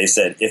they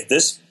said, if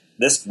this,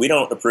 we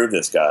don't approve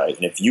this guy.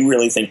 And if you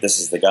really think this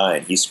is the guy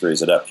and he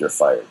screws it up, you're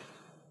fired.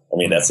 I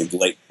mean, that's a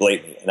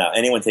blatant. Now,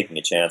 anyone taking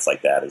a chance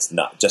like that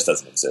just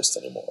doesn't exist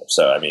anymore.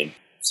 So, I mean,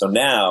 so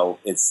now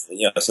it's,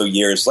 so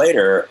years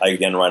later, I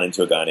again run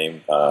into a guy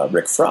named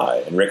Rick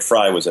Fry. And Rick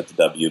Fry was at the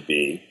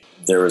WB.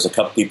 There was a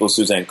couple people,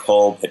 Suzanne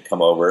Kolb had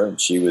come over, and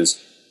she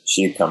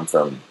had come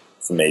from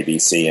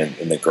ABC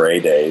in the Gray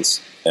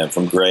days, and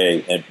from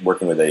Gray and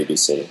working with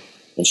ABC.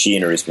 And she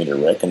introduced me to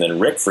Rick. And then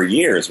Rick for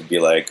years would be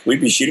like, we'd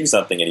be shooting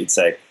something and he'd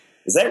say,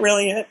 is that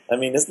really it? I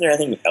mean, isn't there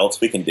anything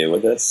else we can do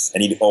with this?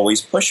 And he'd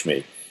always push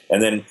me.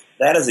 And then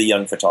that as a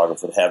young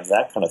photographer to have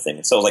that kind of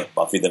thing. So like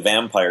Buffy the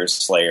Vampire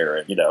Slayer,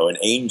 and, and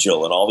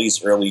Angel and all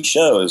these early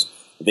shows,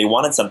 they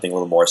wanted something a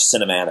little more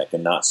cinematic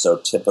and not so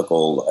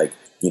typical, like,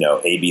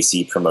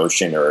 ABC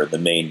promotion or the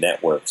main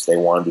networks. They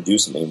wanted to do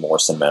something more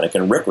cinematic.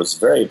 And Rick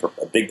was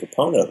a big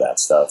proponent of that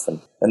stuff.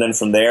 And then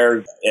from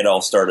there, it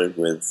all started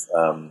with,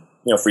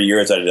 for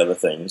years I did other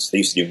things. They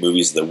used to do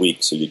movies of the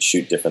week. So you'd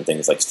shoot different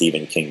things like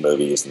Stephen King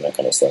movies and that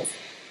kind of stuff.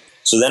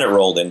 So then it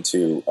rolled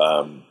into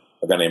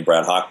a guy named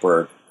Brad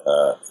Hochberg,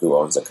 who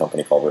owns a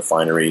company called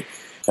Refinery,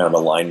 kind of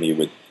aligned me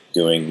with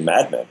doing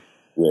Mad Men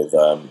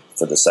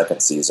for the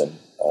second season.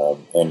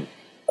 And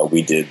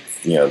we did,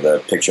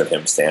 the picture of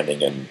him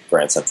standing in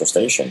Grand Central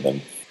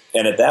Station.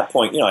 And at that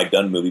point, I'd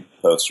done movie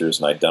posters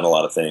and I'd done a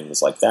lot of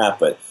things like that.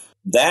 But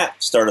that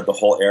started the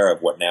whole era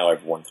of what now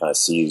everyone kind of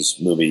sees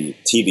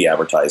TV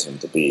advertising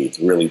to be,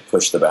 to really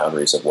push the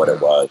boundaries of what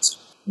it was.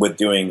 With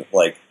doing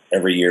like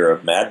every year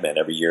of Mad Men,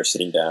 every year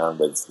sitting down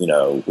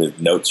with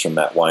notes from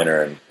Matt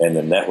Weiner and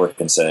the network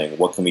and saying,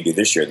 what can we do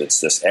this year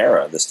that's this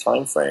era, this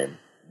time frame?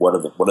 What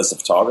is the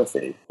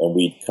photography? And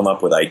we'd come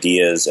up with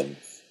ideas and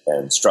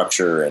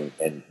structure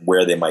and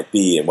where they might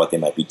be and what they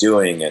might be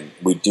doing. And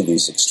we'd do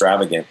these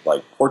extravagant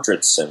like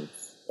portraits and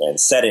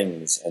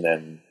settings. And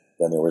then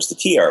there was the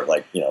key art,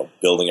 like,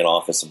 building an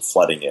office and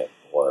flooding it,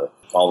 or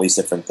all these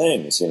different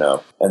things,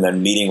 And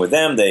then meeting with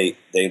them, they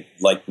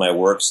liked my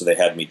work. So they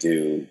had me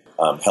do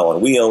Hell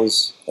on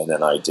Wheels, and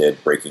then I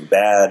did Breaking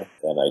Bad,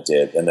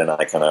 and then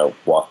I kind of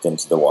walked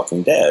into The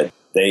Walking Dead.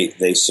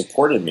 They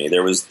supported me.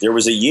 There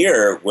was a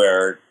year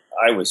where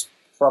I was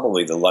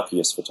probably the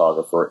luckiest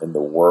photographer in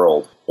the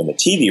world in the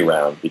TV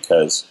round,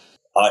 because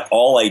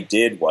all I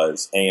did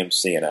was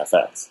AMC and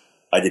FX.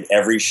 I did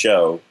every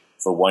show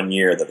for 1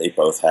 year that they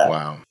both had.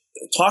 Wow.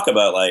 Talk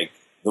about like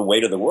the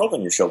weight of the world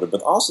on your shoulder,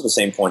 but also the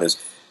same point is,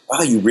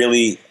 wow, you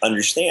really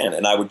understand.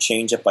 And I would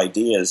change up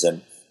ideas,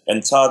 and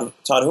Todd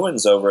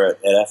Hewins over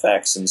at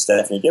FX and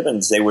Stephanie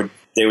Gibbons, they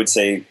would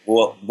say,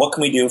 well, what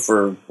can we do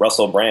for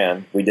Russell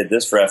Brand? We did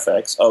this for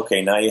FX.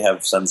 Okay, now you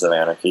have Sons of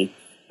Anarchy.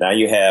 Now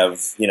you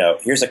have,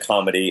 here's a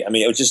comedy. I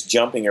mean, it was just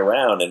jumping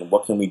around, and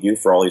what can we do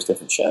for all these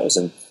different shows?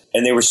 And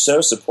they were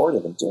so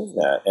supportive in doing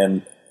that.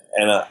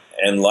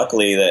 And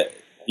luckily that,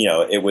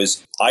 it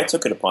was, I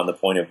took it upon the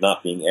point of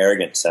not being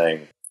arrogant,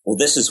 saying, well,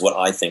 this is what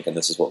I think and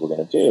this is what we're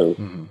going to do.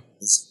 Mm-hmm.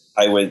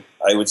 I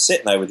would sit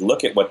and I would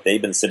look at what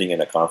they've been sitting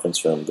in a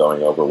conference room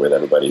going over with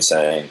everybody,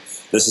 saying,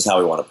 this is how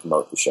we want to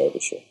promote the show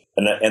this year.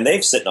 And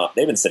they've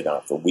been sitting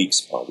on it for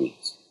weeks upon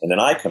weeks. And then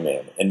I come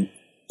in, and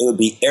it would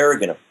be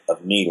arrogant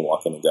of me to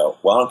walk in and go,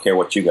 well, I don't care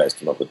what you guys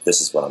come up with. This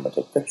is what I'm going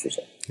to take pictures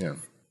of. Yeah.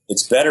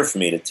 It's better for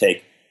me to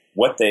take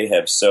what they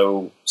have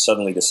so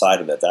suddenly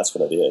decided that that's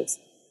what it is,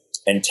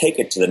 and take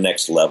it to the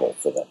next level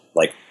for them.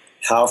 Like,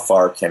 how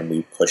far can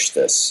we push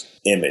this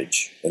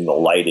image and the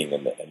lighting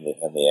and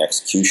the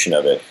execution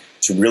of it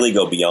to really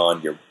go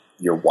beyond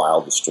your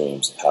wildest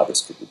dreams of how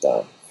this could be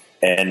done?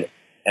 And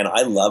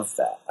I love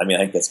that. I mean, I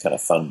think that's kind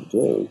of fun to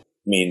do.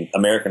 mean,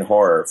 American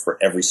Horror for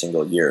every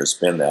single year has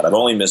been that. I've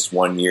only missed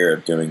 1 year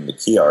of doing the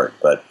key art,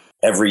 but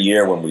every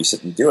year when we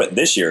sit and do it,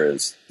 this year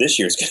is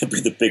going to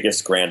be the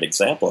biggest grand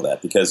example of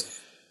that because,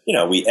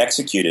 we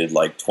executed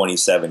like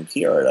 27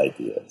 key art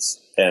ideas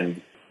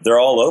and they're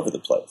all over the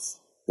place.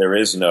 There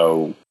is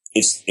no,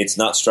 it's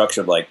not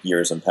structured like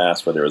years in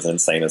past where there was an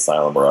insane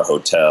asylum or a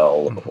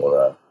hotel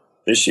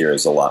this year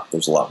there's a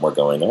lot more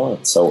going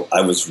on. So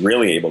I was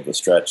really able to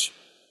stretch,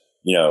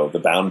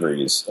 the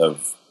boundaries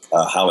of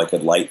how I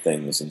could light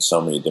things in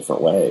so many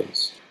different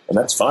ways. And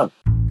that's fun.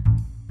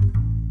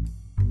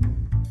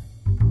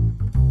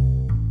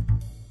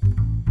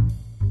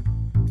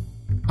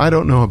 I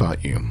don't know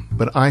about you,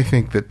 but I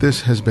think that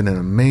this has been an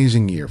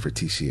amazing year for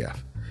TCF.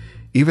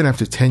 Even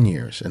after 10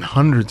 years and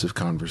hundreds of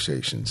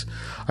conversations,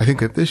 I think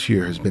that this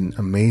year has been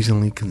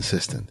amazingly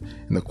consistent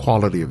in the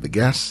quality of the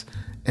guests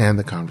and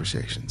the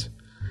conversations.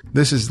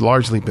 This has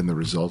largely been the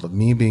result of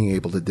me being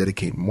able to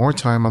dedicate more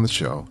time on the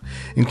show,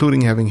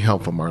 including having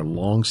help from our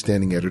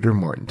long-standing editor,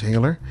 Martin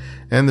Taylor,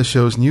 and the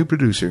show's new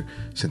producer,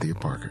 Cynthia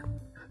Parker.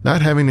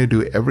 Not having to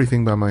do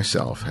everything by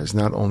myself has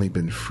not only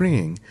been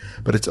freeing,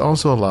 but it's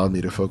also allowed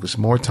me to focus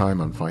more time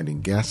on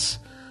finding guests,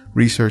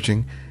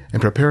 researching, and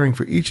preparing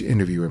for each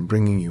interview and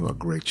bringing you a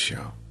great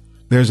show.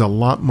 There's a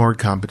lot more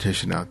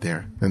competition out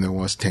there than there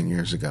was 10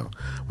 years ago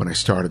when I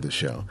started the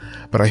show,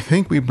 but I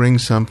think we bring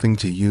something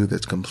to you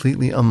that's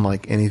completely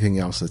unlike anything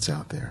else that's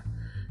out there.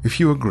 If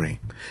you agree,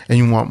 and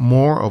you want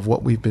more of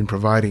what we've been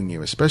providing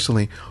you,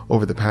 especially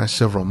over the past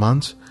several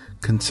months,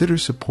 consider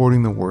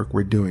supporting the work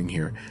we're doing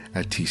here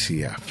at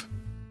TCF.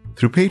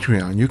 Through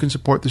Patreon, you can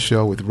support the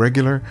show with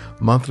regular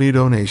monthly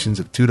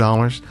donations of $2,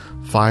 $5,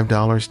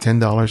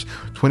 $10,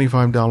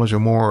 $25 or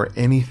more, or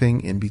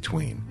anything in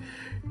between.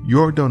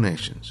 Your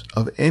donations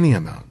of any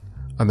amount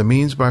are the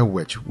means by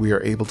which we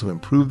are able to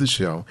improve the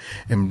show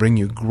and bring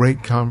you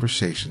great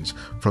conversations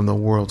from the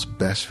world's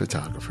best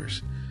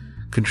photographers.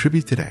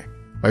 Contribute today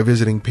by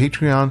visiting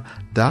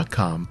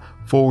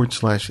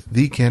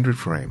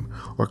patreon.com/thecandidframe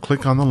or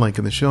click on the link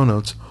in the show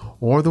notes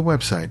or the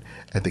website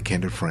at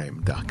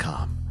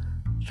thecandidframe.com.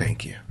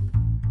 Thank you.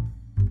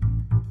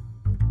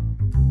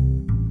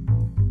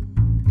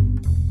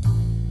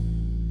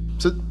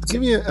 So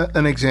give me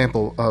an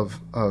example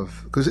of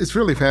because it's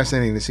really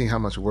fascinating to see how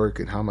much work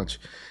and how much,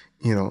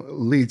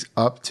 leads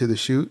up to the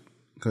shoot,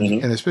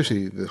 and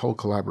especially the whole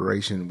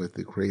collaboration with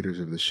the creators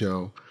of the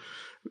show.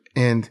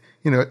 And,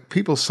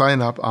 people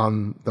sign up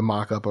on the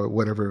mock-up or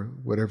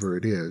whatever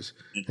it is,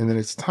 and then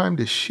it's time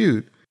to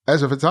shoot.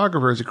 As a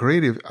photographer, as a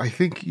creative, I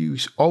think you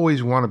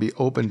always want to be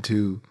open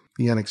to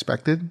the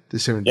unexpected, the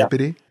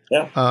serendipity.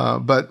 Yeah.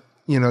 But,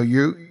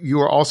 you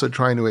are also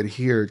trying to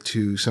adhere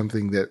to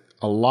something that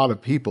a lot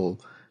of people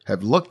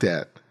have looked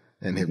at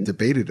and have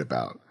debated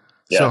about.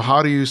 Yeah. So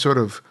how do you sort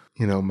of,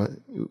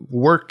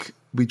 work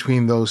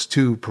between those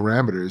two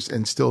parameters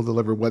and still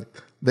deliver what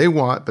they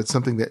want, but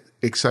something that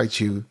excites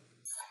you?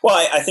 Well,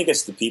 I think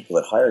it's the people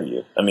that hire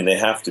you. I mean, they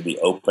have to be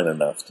open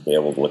enough to be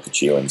able to look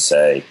at you and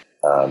say,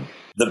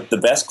 the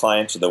best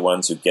clients are the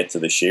ones who get to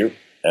the shoot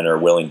and are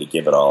willing to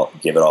give it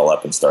all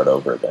up and start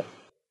over again.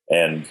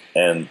 And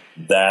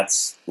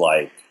that's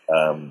like,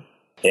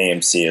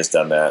 AMC has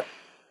done that.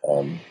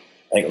 I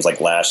think it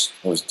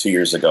was 2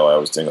 years ago, I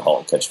was doing a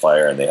Halt and Catch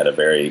Fire, and they had a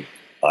very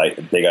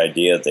big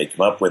idea that they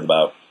come up with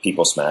about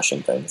people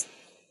smashing things.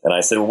 And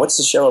I said, well, what's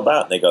the show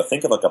about? And they go,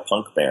 think of like a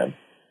punk band.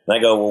 And I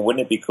go, well,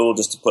 wouldn't it be cool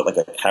just to put like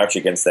a couch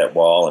against that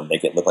wall and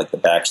make it look like the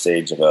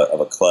backstage of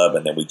a club,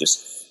 and then we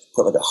just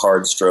put like a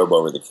hard strobe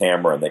over the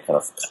camera, and they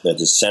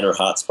just center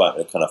hotspot,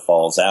 and it kind of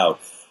falls out,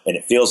 and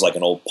it feels like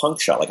an old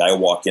punk shot. Like I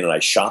walked in and I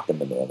shot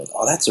them in there. I'm like,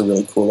 oh, that's a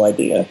really cool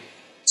idea.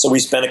 So we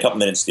spent a couple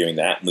minutes doing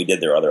that, and we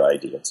did their other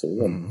idea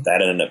too, and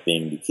that ended up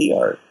being the key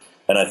art.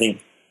 And I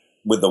think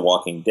with The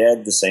Walking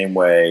Dead, the same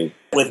way.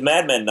 With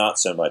Mad Men, not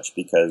so much,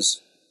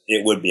 because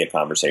it would be a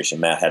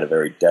conversation. Matt had a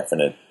very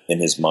definite, in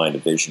his mind, a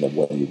vision of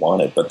what he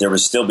wanted. But there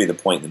would still be the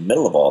point in the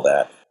middle of all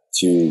that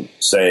to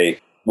say,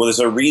 well, there's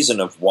a reason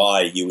of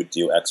why you would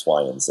do X,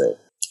 Y, and Z.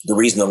 The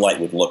reason the light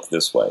would look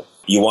this way.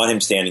 You want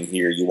him standing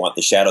here. You want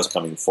the shadows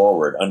coming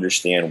forward.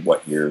 Understand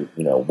what you're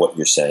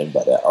saying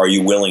by that. Are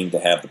you willing to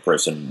have the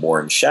person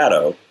more in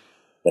shadow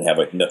than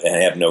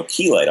have no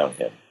key light on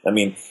him? I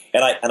mean,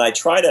 and I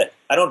try to,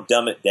 I don't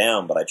dumb it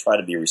down, but I try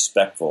to be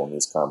respectful in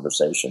these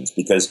conversations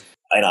because,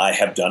 and I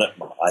have done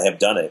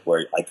it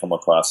where I come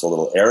across a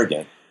little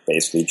arrogant,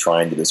 basically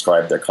trying to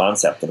describe their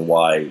concept and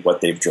why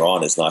what they've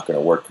drawn is not going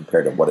to work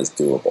compared to what is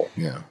doable.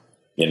 Yeah.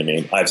 You know what I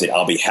mean? I've said,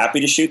 I'll be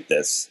happy to shoot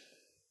this,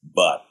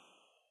 but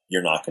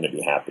you're not going to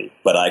be happy.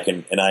 But I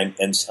can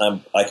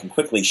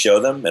quickly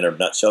show them in a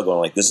nutshell, going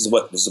like, this is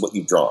what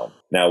you've drawn.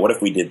 Now, what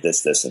if we did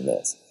this, this, and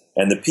this?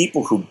 And the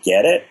people who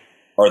get it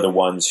are the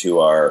ones who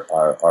are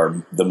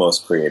the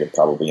most creative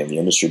probably in the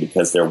industry,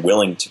 because they're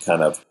willing to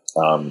kind of,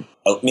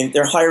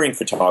 they're hiring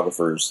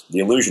photographers. The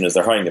illusion is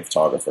they're hiring the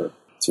photographer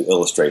to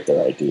illustrate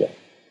their idea.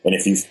 And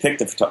if you've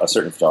picked a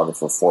certain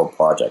photographer for a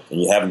project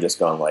and you haven't just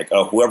gone like,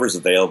 oh, whoever's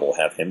available,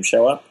 have him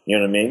show up, you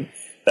know what I mean?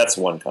 That's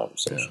one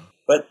conversation. Yeah.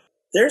 But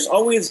there's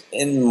always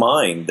in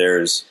mind,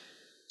 there's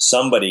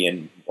somebody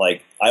in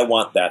like, I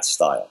want that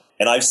style.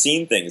 And I've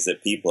seen things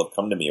that people have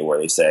come to me where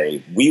they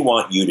say, we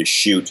want you to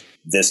shoot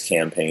this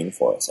campaign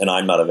for us, and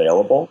I'm not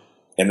available.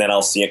 And then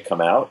I'll see it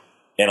come out,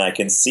 and I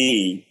can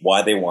see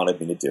why they wanted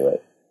me to do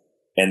it.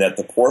 And that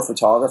the poor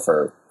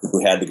photographer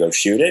who had to go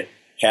shoot it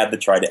had to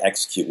try to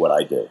execute what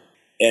I do.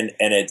 And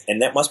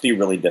that must be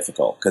really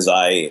difficult, because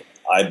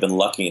I've been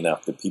lucky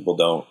enough that people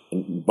don't.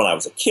 When I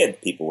was a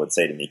kid, people would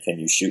say to me, "Can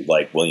you shoot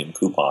like William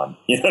Coupon?"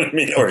 You know what I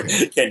mean? Or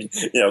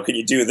can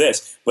you do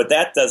this? But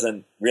that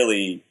doesn't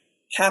really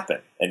happen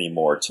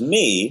anymore to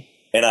me.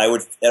 And I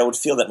would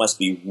feel that must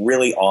be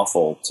really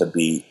awful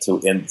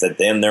that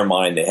in their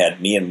mind they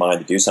had me in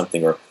mind to do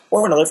something, or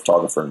another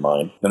photographer in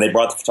mind, and they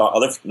brought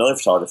another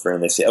photographer,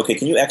 and they say, "Okay,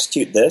 can you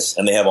execute this?"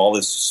 And they have all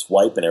this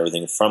swipe and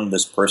everything from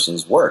this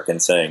person's work,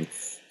 and saying,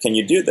 "Can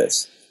you do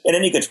this?" And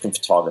any good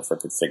photographer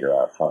could figure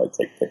out how to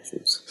take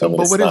pictures. So,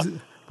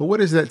 but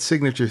what is that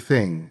signature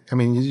thing? I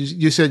mean,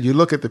 you said you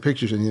look at the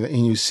pictures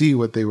and you see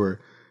what they were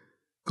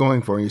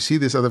going for, and you see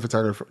this other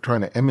photographer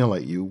trying to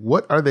emulate you.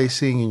 What are they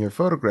seeing in your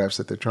photographs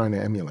that they're trying to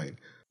emulate?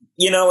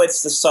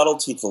 It's the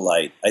subtlety to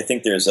light. I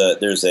think there's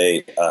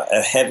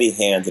a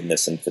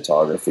heavy-handedness in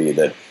photography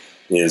that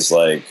is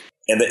like,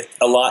 and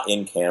a lot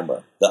in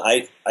camera.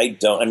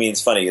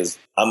 It's funny, is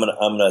I'm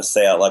gonna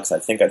say out loud, because I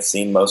think I've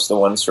seen most of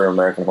the ones for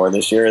American Horror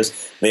this year, is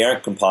they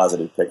aren't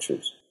composited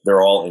pictures.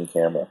 They're all in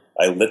camera.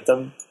 I lit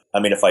them.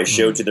 I mean, if I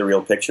showed you the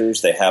real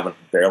pictures, they haven't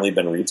barely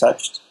been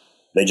retouched.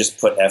 They just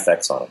put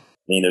FX on them.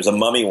 I mean, there's a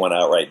mummy one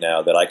out right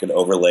now that I could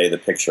overlay the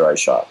picture I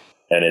shot.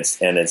 And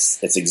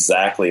it's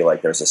exactly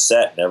like there's a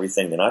set and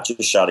everything. They're not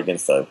just shot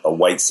against a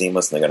white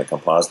seamless and they're going to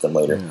composite them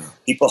later. Yeah.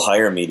 People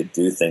hire me to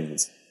do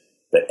things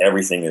that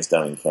everything is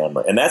done in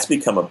camera. And that's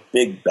become a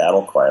big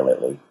battle cry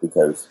lately,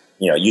 because,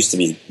 it used to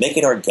be make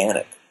it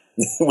organic,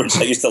 which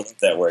I used to love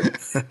that word.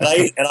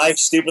 And I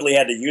stupidly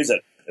had to use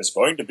it. It's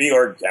going to be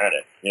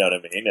organic. You know what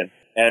I mean?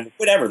 And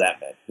whatever that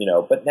meant,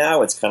 but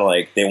now it's kind of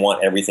like they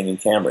want everything in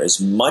camera.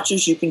 As much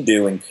as you can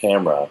do in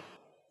camera,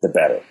 the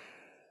better.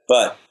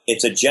 But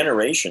it's a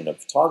generation of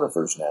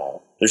photographers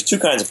now. There's two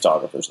kinds of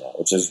photographers now,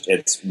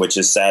 which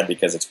is sad,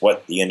 because it's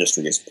what the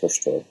industry is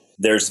pushed toward.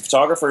 There's the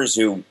photographers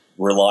who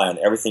rely on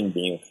everything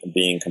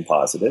being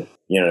composited.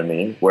 You know what I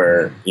mean?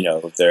 Where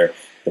the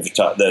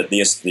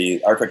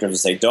architect will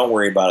say, "Don't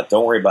worry about it.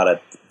 Don't worry about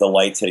it. The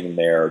light's hitting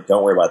there.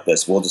 Don't worry about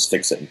this. We'll just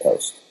fix it in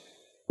post."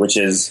 Which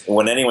is,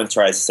 when anyone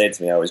tries to say it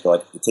to me, I always go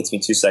like, "It takes me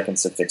 2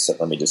 seconds to fix it.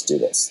 Let me just do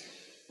this."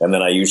 And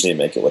then I usually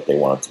make it what they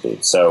want it to be.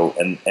 So,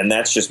 and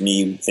that's just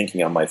me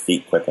thinking on my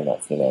feet quick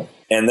enough,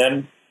 And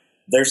then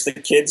there's the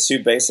kids who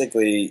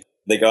basically,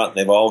 they've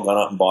all gone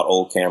out and bought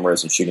old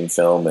cameras and shooting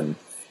film, and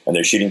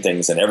they're shooting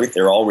things, and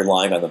they're all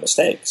relying on the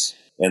mistakes.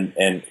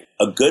 And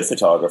a good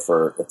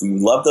photographer, if you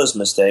love those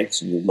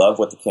mistakes and you love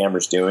what the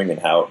camera's doing and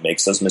how it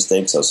makes those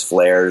mistakes, those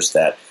flares,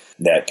 that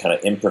kind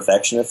of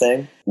imperfection of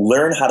thing,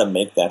 learn how to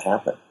make that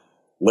happen.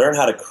 Learn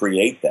how to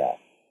create that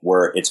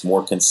where it's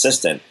more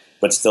consistent,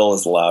 but still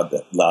is allowed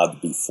to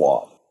be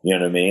flawed. You know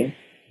what I mean?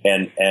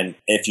 And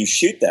if you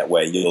shoot that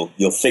way,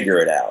 you'll figure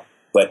it out.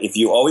 But if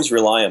you always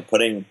rely on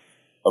putting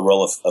a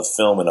roll of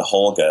film in a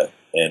Holga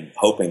and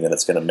hoping that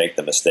it's going to make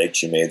the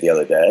mistakes you made the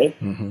other day,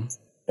 you know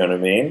what I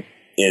mean?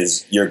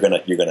 Is you're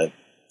not gonna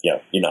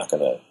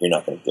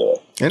do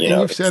it. And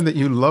you've said that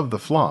you love the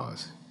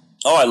flaws.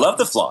 Oh, I love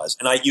the flaws,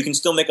 and you can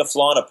still make a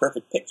flaw in a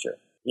perfect picture.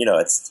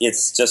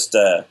 It's just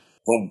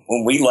when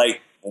we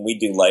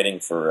do lighting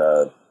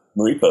for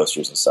movie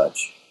posters and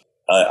such.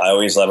 I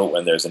always love it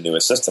when there's a new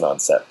assistant on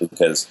set,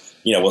 because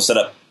we'll set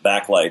up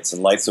backlights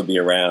and lights will be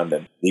around,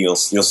 and you'll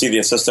see the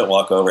assistant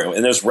walk over,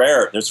 and there's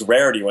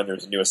rarity when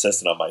there's a new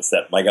assistant on my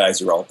set. My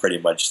guys are all pretty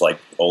much like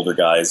older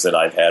guys that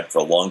I've had for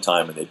a long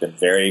time, and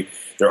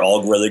they're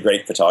all really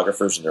great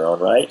photographers in their own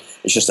right.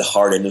 It's just a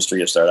hard industry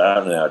to start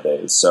out in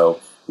nowadays. So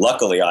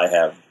luckily I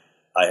have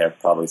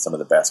probably some of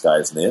the best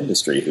guys in the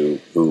industry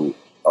who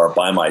are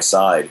by my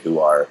side, who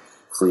are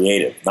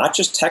creative, not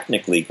just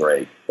technically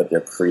great, but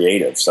they're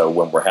creative. So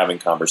when we're having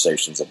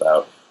conversations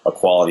about a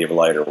quality of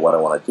light or what I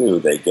want to do,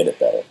 they get it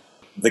better.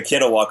 The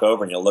kid will walk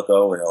over and you'll look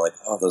over and you're like,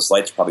 "Oh, those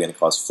lights are probably going to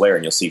cause flare,"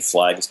 and you'll see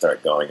flags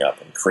start going up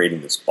and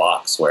creating this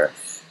box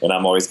and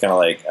I'm always kind of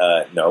like,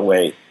 no,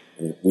 wait,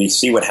 we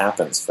see what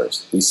happens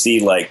first. We see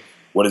like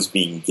what is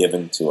being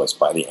given to us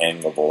by the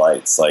angle of the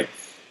lights. Like,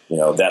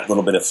 that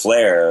little bit of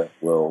flare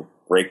will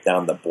break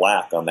down the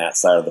black on that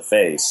side of the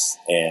face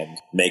and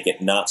make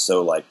it not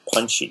so like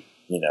punchy.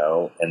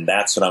 And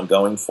that's what I'm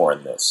going for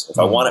in this. If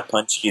I want it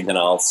punchy, then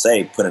I'll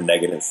say put a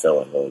negative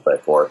fill in really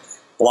quick, or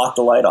block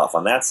the light off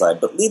on that side,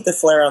 but leave the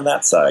flare on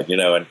that side,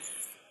 and I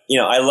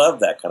love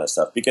that kind of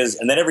stuff,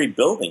 and then every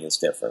building is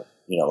different,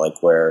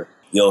 like where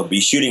you'll be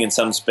shooting in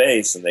some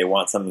space and they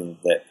want something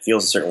that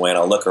feels a certain way, and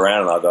I'll look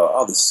around and I'll go,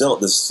 "Oh, the ceiling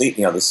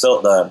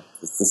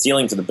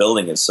to the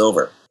building is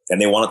silver,"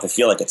 and they want it to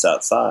feel like it's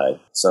outside.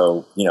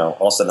 So, all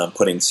of a sudden I'm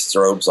putting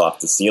strobes off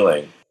the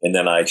ceiling. And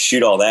then I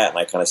shoot all that, and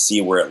I kind of see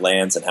where it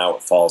lands and how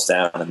it falls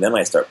down. And then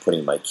I start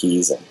putting my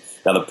keys in.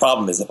 Now, the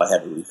problem is if I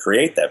had to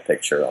recreate that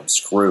picture, I'm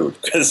screwed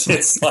because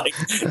it's like,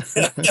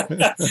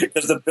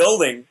 because the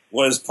building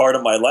was part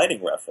of my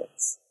lighting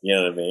reference. You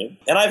know what I mean?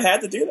 And I've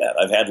had to do that.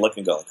 I've had to look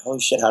and go like, holy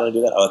shit, how did I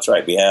do that? Oh, that's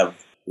right. We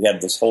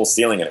had this whole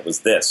ceiling and it was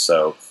this.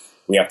 So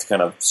we have to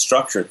kind of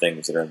structure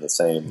things that are in the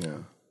same. Yeah.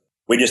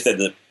 We just did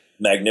the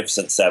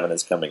Magnificent Seven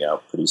is coming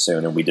out pretty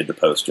soon, and we did the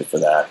poster for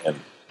that. And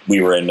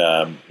we were in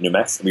New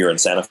Mexico. We were in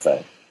Santa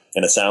Fe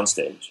in a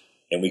soundstage.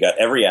 And we got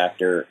every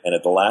actor, and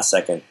at the last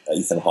second,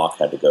 Ethan Hawke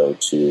had to go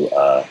to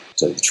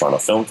the Toronto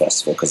Film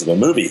Festival because of a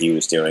movie he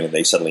was doing, and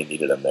they suddenly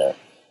needed him there.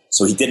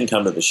 So he didn't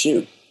come to the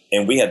shoot.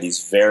 And we had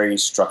these very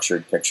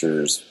structured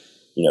pictures,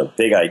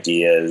 big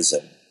ideas.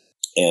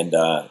 And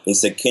he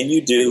said, can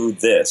you do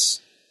this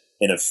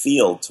in a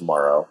field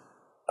tomorrow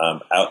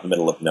out in the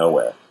middle of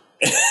nowhere?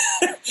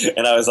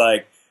 And I was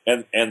like,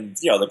 and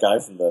the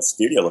guy from the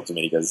studio looked at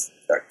me and he goes,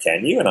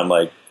 can you? And I'm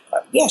like,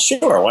 yeah,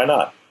 sure, why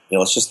not?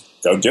 Let's just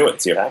go do it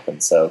and see what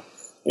happens. So,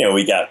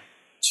 we got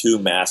 2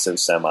 massive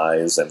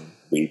semis and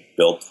we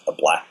built a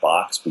black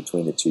box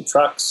between the 2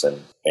 trucks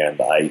and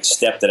I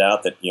stepped it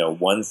out that,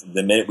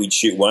 the minute we'd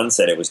shoot one,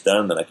 said it was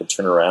done, then I could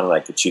turn around and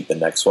I could shoot the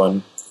next one,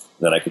 and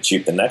then I could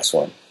shoot the next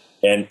one.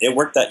 And it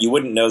worked out. You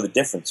wouldn't know the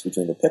difference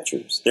between the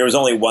pictures. There was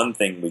only one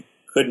thing we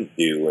couldn't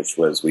do, which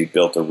was we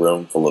built a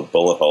room full of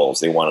bullet holes.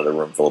 They wanted a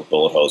room full of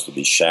bullet holes with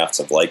these shafts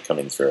of light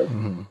coming through.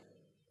 Mm-hmm.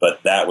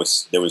 But there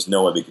was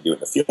no way we could do it in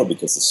the field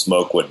because the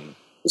smoke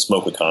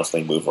would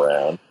constantly move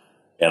around,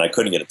 and I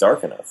couldn't get it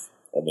dark enough.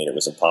 I mean, it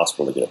was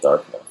impossible to get it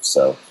dark enough.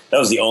 So that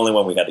was the only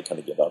one we had to kind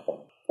of give up on.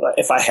 But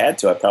if I had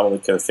to, I probably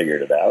could have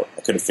figured it out.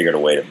 I could have figured a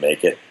way to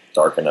make it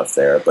dark enough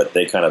there, but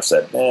they kind of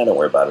said, don't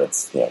worry about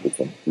it. We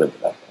can live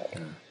with that.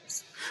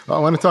 Well,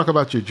 I want to talk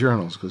about your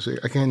journals because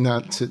I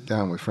cannot sit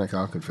down with Frank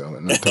Ockenfels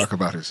and not talk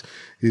about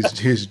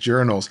his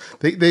journals.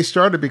 They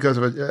started because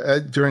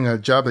of during a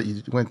job that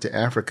you went to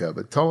Africa.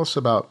 But tell us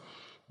about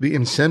the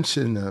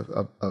inception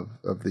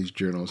of these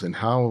journals and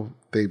how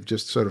they've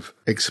just sort of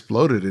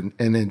exploded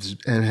and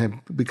have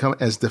become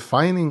as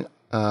defining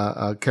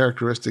a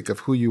characteristic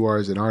of who you are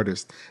as an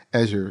artist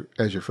as your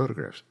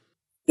photographs.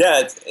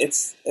 Yeah,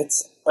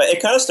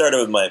 it kind of started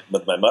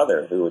with my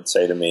mother, who would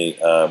say to me.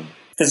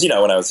 Because,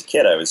 when I was a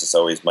kid, I was just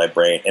always my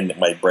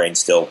brain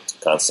still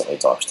constantly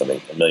talks to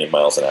me a million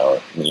miles an hour.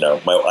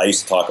 I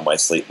used to talk in my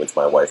sleep, which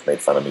my wife made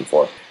fun of me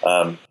for.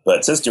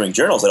 But since doing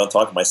journals, I don't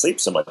talk in my sleep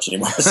so much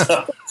anymore.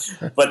 So.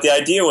 But the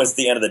idea was at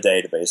the end of the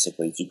day to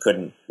basically, if you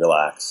couldn't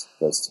relax,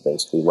 was to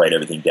basically write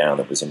everything down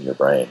that was in your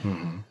brain.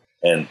 Mm-hmm.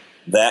 And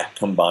that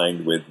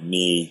combined with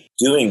me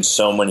doing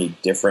so many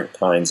different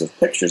kinds of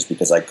pictures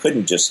because I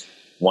couldn't just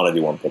want to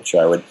do one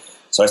picture.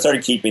 So I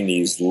started keeping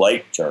these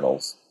light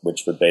journals,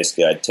 which would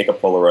basically, I'd take a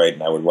Polaroid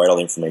and I would write all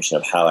the information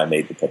of how I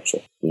made the picture,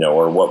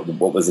 or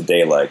what was the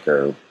day like,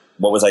 or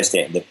what was I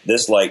standing.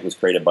 This light was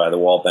created by the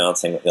wall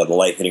bouncing, the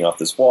light hitting off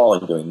this wall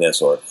and doing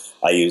this, or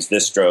I used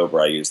this strobe,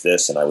 or I used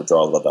this, and I would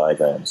draw the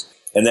diagrams.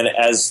 And then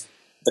as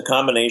the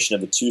combination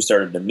of the two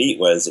started to meet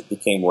it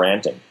became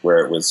ranting,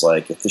 where it was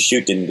like, if the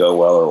shoot didn't go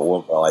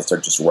well, I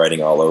started just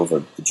writing all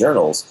over the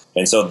journals.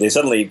 And so they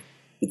suddenly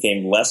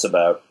became less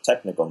about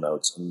technical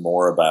notes and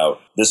more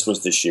about this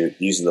was the shoot,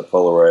 these are the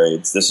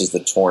Polaroids, this is the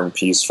torn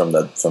piece from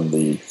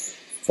the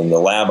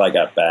lab I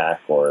got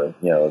back, or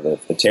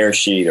the tear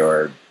sheet,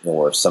 or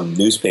some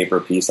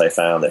newspaper piece I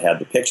found that had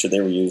the picture they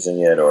were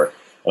using it, and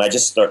I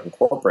just started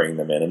incorporating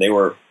them in, and they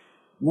were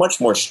much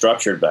more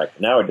structured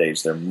back.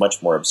 Nowadays they're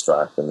much more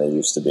abstract than they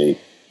used to be.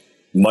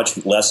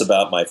 Much less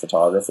about my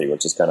photography,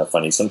 which is kind of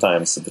funny.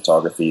 Sometimes the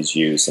photography is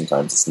used,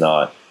 sometimes it's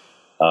not,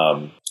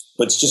 but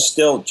it's just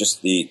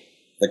the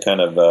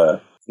kind of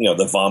the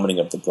vomiting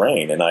of the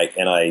brain, and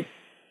I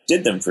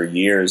did them for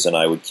years, and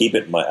I would keep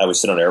it. I would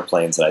sit on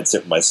airplanes, and I'd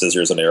sit with my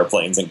scissors on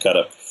airplanes and cut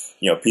up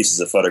pieces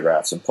of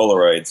photographs and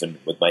Polaroids, and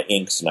with my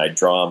inks, and I'd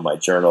draw on my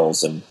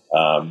journals, and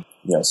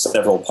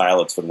several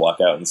pilots would walk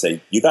out and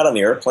say, "You got on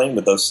the airplane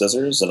with those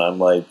scissors?" And I'm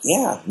like,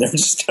 "Yeah." And they're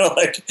just kind of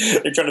like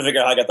they're trying to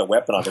figure out how I got the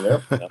weapon on the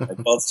airplane. I'm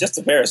like, "Well, it's just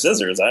a pair of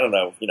scissors. I don't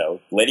know.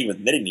 Lady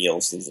with knitting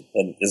needles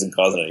isn't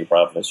causing any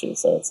problem issues."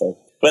 So it's like,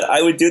 but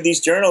I would do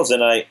these journals,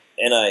 and I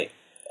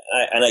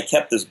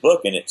kept this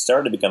book, and it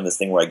started to become this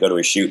thing where I go to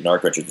a shoot and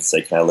art directors would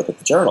say, "Can I look at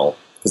the journal?"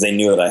 Because they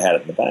knew that I had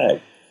it in the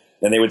bag.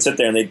 And they would sit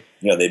there and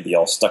they'd be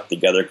all stuck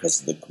together because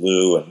of the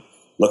glue and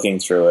looking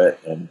through it.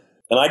 And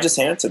I just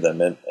hand to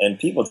them. And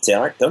people would say,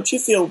 "Don't you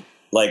feel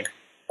like,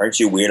 aren't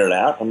you weirded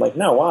out?" I'm like,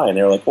 "No, why?" And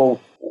they're like, "Well,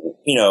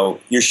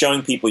 you're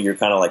showing people you're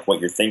kind of like what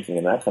you're thinking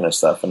and that kind of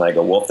stuff." And I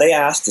go, "Well, if they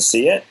ask to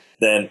see it,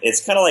 then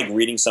it's kind of like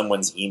reading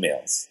someone's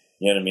emails.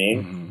 You know what I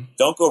mean? Mm-hmm.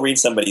 Don't go read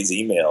somebody's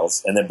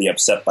emails and then be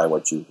upset by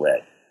what you've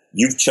read.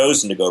 You've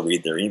chosen to go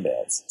read their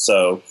emails.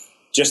 So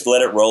just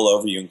let it roll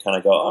over you and kind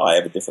of go, oh, I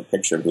have a different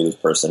picture of who this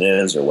person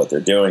is or what they're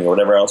doing or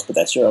whatever else, but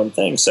that's your own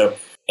thing." So,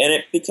 and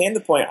it became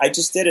the point. I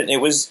just did it. It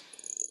was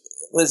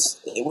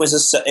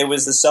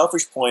the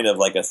selfish point of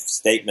like a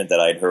statement that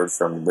I'd heard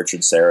from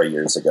Richard Serra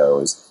years ago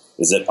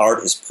is that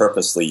art is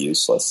purposely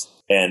useless.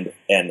 And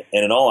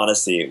in all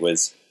honesty, it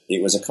was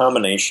a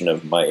combination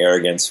of my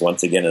arrogance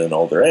once again at an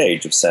older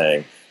age of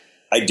saying,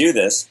 I do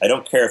this. I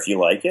don't care if you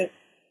like it.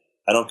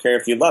 I don't care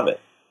if you love it.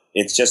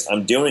 It's just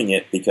I'm doing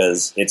it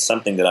because it's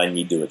something that I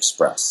need to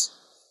express.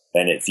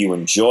 And if you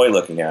enjoy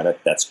looking at it,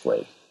 that's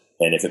great.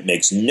 And if it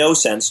makes no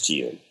sense to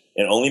you,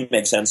 it only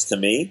makes sense to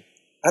me,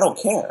 I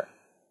don't care.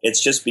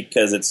 It's just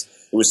because it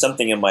was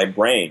something in my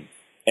brain.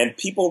 And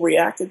people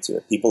reacted to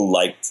it. People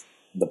liked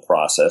the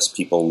process.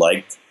 People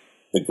liked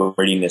the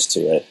grittiness to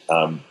it.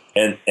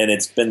 And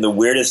it's been the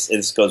weirdest.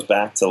 This goes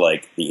back to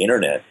like the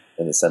internet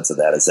in the sense of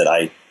that, is that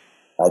I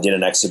did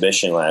an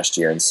exhibition last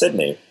year in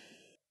Sydney.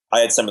 I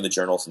had some of the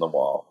journals on the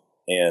wall.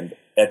 And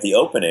at the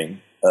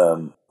opening,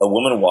 a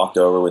woman walked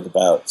over with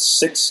about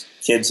 6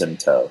 kids in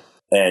tow.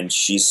 And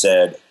she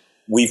said,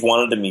 "We've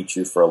wanted to meet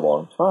you for a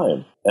long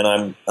time." And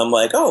I'm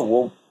like,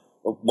 "Oh,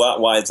 well,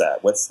 why is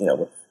that? What's,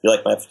 you're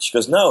like my," she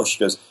goes, "No," she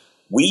goes,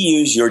 "We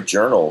use your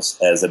journals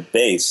as a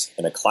base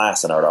in a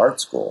class in our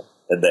art school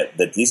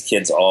that these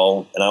kids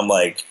all," and I'm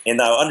like, and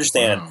I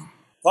understand, wow.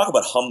 Talk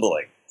about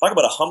humbling. Talk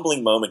about a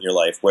humbling moment in your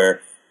life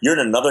where you're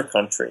in another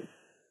country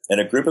and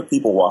a group of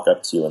people walk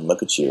up to you and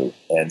look at you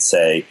and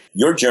say,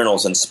 "Your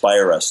journals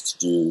inspire us to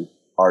do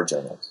our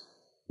journals."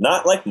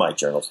 Not like my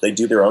journals. They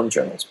do their own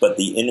journals, but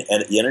the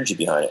energy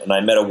behind it. And I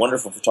met a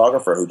wonderful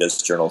photographer who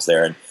does journals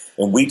there,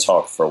 and we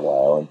talked for a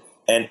while.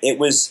 And it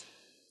was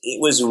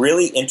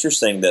really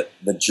interesting that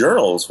the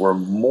journals were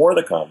more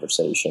the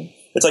conversation.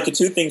 It's like the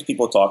two things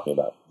people talk to me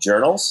about,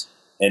 journals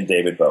and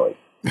David Bowie.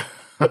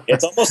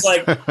 It's almost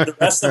like the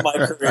rest of my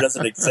career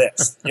doesn't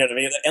exist. You know what I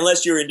mean?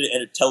 Unless you're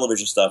into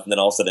television stuff, and then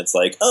all of a sudden it's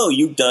like, oh,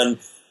 you've done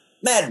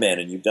Mad Men,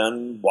 and you've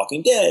done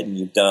Walking Dead, and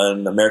you've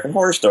done American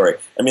Horror Story.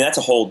 I mean, that's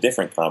a whole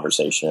different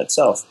conversation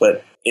itself.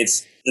 But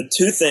it's the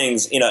two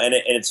things, and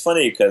it's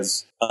funny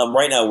because I'm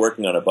right now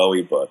working on a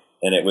Bowie book,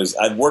 and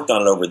I've worked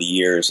on it over the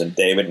years, and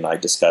David and I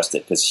discussed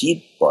it because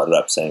he brought it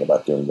up saying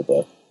about doing the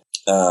book.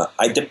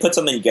 I did put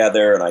something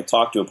together, and I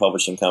talked to a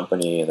publishing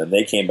company, and then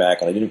they came back,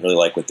 and I didn't really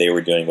like what they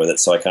were doing with it,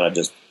 so I kind of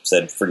just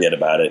said, forget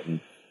about it. And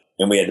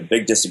we had a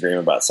big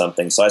disagreement about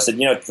something, so I said,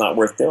 it's not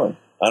worth doing.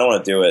 I don't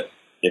want to do it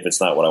if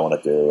it's not what I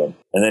want to do.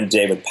 And then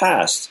David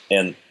passed,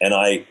 and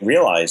I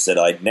realized that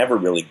I'd never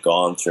really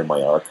gone through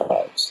my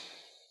archives.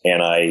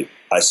 And I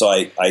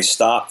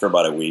stopped for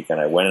about a week,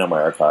 and I went into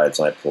my archives,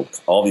 and I pulled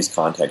all these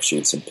contact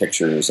sheets and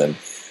pictures, and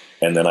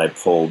then I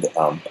pulled,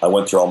 I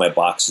went through all my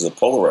boxes of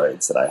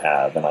Polaroids that I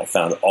have, and I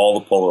found all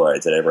the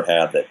Polaroids that I ever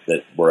had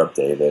that were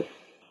updated.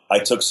 I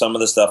took some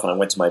of the stuff, and I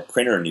went to my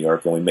printer in New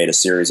York, and we made a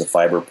series of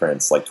fiber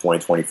prints, like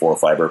 2024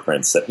 fiber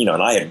prints that, and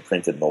I hadn't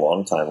printed in a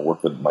long time. I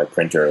worked with my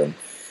printer, and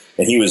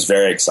he was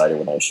very excited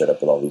when I showed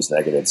up with all these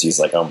negatives. He's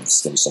like, "Oh, this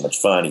is going to be so much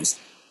fun." He's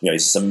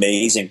this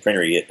amazing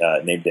printer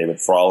named David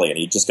Frawley, and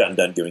he'd just gotten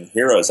done doing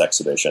Heroes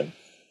exhibition.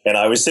 And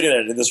I was sitting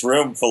there in this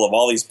room full of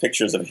all these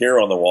pictures of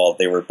Hero on the wall.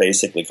 They were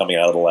basically coming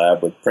out of the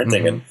lab with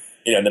printing. Mm-hmm.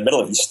 And, in the middle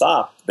of he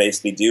stopped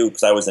basically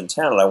because I was in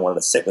town and I wanted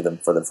to sit with him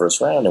for the first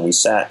round. And we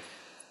sat,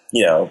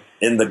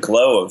 in the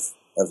glow of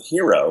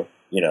Hero,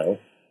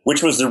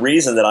 which was the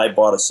reason that I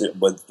bought a suit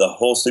with the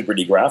whole Super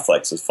D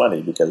Graphics. Is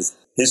funny because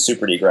his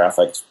Super D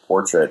Graphics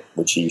portrait,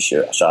 which he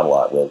shot a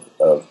lot with,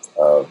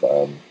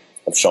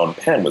 of Sean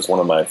Penn, was one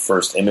of my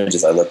first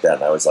images I looked at,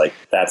 and I was like,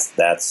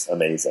 that's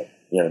amazing.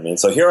 You know what I mean?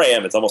 So here I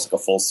am. It's almost like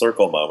a full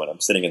circle moment. I'm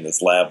sitting in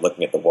this lab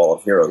looking at the wall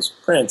of Heroes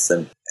prints,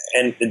 and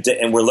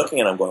we're looking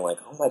at them going like,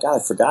 oh my God,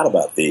 I forgot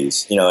about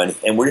these.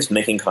 And we're just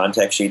making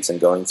contact sheets and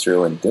going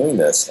through and doing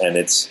this, and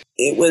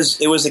it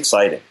was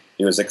exciting.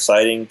 It was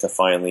exciting to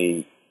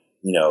finally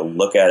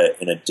look at it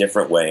in a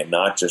different way, and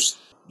not just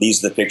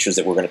these are the pictures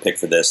that we're going to pick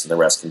for this, and the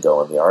rest can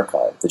go in the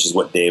archive, which is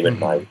what David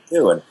and I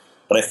do.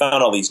 But I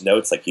found all these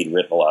notes, like he'd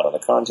written a lot on the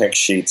contact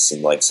sheets,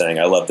 and like saying,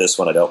 I love this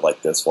one, I don't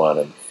like this one,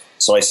 and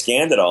so I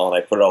scanned it all and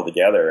I put it all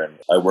together, and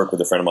I worked with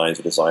a friend of mine who's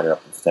a designer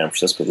up in San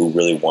Francisco who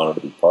really wanted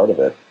to be part of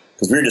it,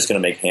 because we were just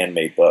going to make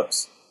handmade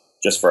books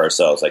just for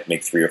ourselves, like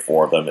make 3 or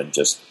 4 of them and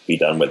just be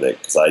done with it,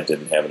 because I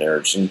didn't have an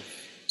urge. And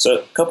so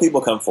a couple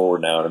people come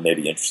forward now and are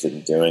maybe interested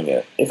in doing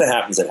it. If it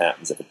happens, it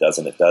happens. If it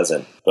doesn't, it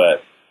doesn't.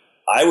 But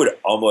I would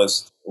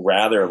almost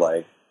rather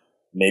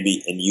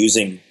maybe in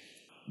using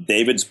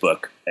David's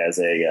book as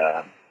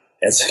a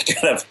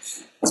kind of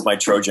as my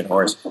Trojan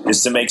horse,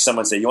 is to make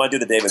someone say, you want to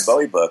do the David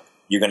Bowie book?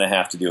 You're going to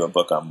have to do a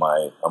book on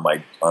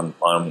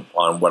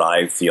what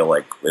I feel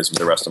like is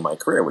the rest of my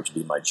career, which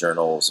would be my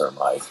journals or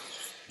my,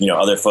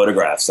 other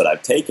photographs that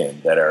I've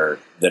taken that are,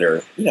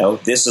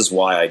 this is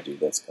why I do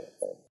this kind of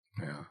thing.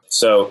 Yeah.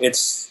 So it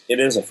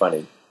is a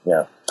funny,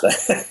 yeah.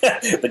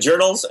 The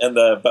journals and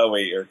the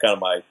Bowie are kind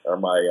of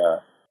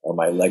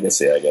my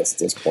legacy, I guess, at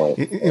this point.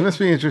 It must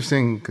be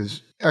interesting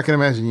because I can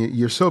imagine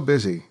you're so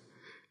busy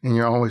and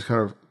you're always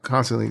kind of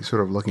constantly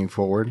sort of looking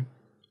forward.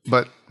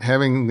 But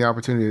having the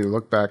opportunity to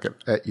look back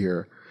at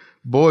your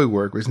Bowie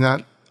work was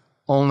not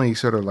only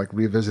sort of like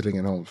revisiting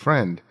an old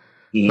friend,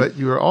 but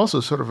you were also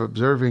sort of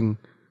observing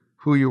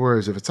who you were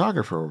as a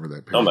photographer over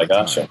that period. Oh my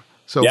gosh! Yeah.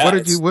 So yeah,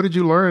 what did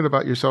you learn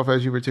about yourself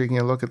as you were taking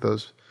a look at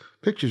those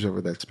pictures over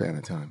that span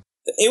of time?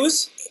 It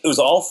was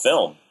all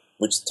film.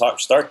 Which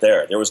start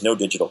there. There was no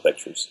digital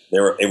pictures.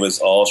 It was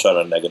all shot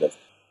on negative,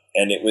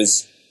 and it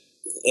was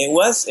it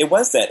was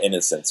that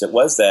innocence. It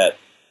was that,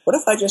 what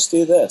if I just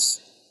do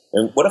this?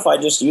 And what if I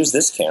just use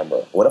this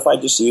camera? What if I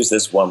just use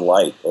this one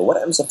light? Or what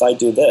happens if I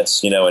do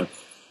this? And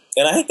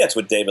I think that's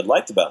what David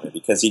liked about me,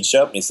 because he'd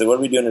show up and he'd say, what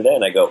are we doing today?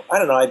 And I go, I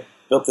don't know, I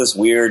built this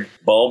weird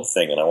bulb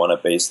thing and I want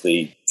to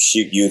basically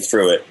shoot you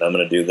through it, and I'm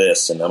going to do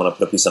this, and I'm going to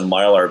put a piece of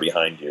Mylar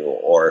behind you.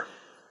 Or,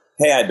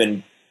 hey, I've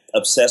been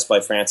obsessed by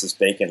Francis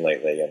Bacon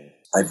lately, and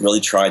I've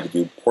really tried to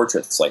do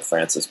portraits like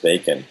Francis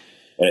Bacon.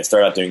 And I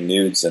started out doing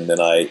nudes, and then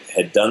I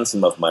had done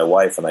some of my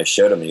wife, and I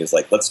showed him, and he was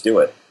like, let's do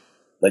it.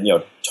 Then,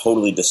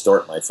 totally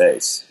distort my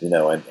face, and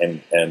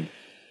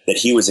that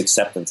he was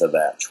acceptant of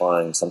that,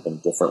 trying something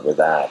different with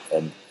that.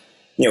 And,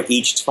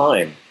 each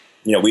time,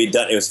 we had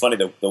done, it was funny,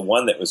 the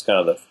one that was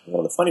kind of one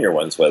of the funnier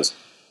ones was,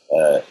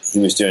 he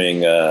was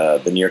doing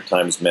the New York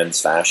Times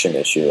men's fashion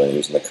issue, and he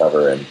was on the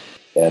cover, and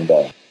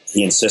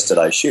he insisted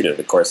I shoot it.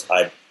 Of course,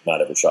 I've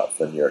not ever shot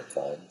for the New York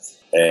Times.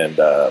 And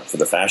for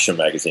the fashion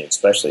magazine,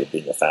 especially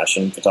being a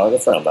fashion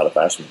photographer, I'm not a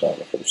fashion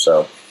photographer.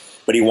 So,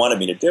 but he wanted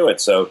me to do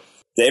it. So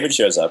David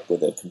shows up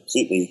with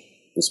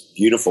this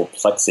beautiful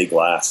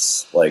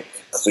plexiglass, like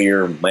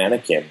clear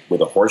mannequin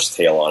with a horse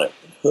tail on it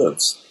and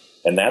hooves.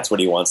 And that's what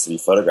he wants to be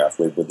photographed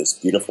with this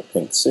beautiful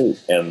pink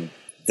suit. And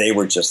they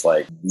were just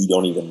like, we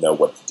don't even know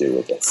what to do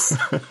with this.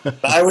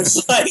 I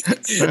was like,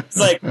 it's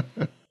like,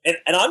 and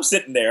I'm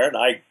sitting there and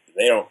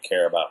they don't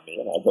care about me.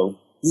 And I go,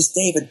 he's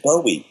David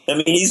Bowie. I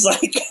mean, he's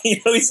like,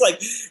 he's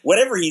like,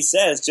 whatever he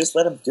says, just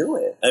let him do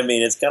it. I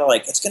mean, it's kind of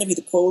like, it's going to be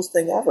the coolest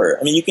thing ever.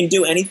 I mean, you can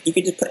do you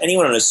can just put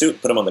anyone in a suit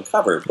and put him on the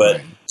cover, but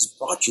right. He's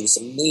brought you this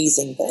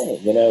amazing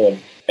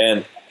thing,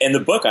 and in the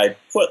book, I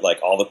put like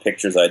all the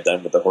pictures I'd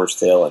done with the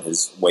horsetail and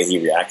his way he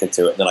reacted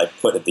to it. And then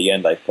at the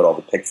end, I put all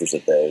the pictures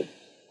that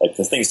like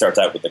the thing starts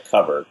out with the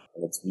cover,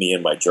 and it's me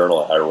and my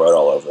journal. I wrote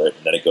all over it.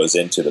 And then it goes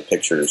into the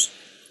pictures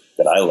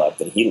that I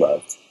loved and he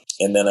loved.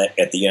 And then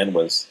at the end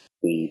was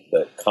the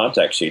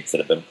contact sheets that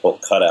have been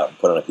cut out and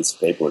put on a piece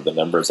of paper with the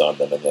numbers on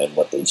them, and then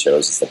what they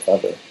chose is the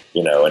cover.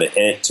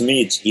 And to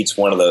me, each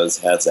one of those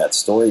has that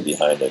story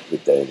behind it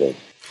with David.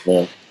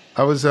 Yeah.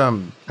 I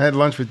had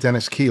lunch with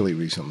Dennis Keeley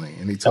recently,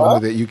 and he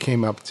told me that you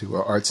came up to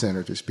our art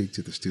center to speak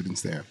to the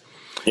students there.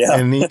 Yeah.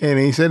 And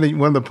he said that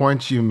one of the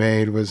points you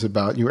made was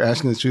about, you were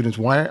asking the students,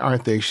 why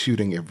aren't they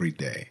shooting every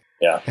day?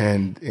 Yeah.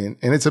 And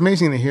it's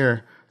amazing to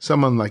hear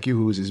someone like you,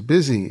 who is as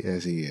busy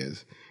as he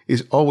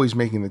is always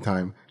making the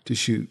time to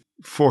shoot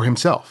for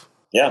himself.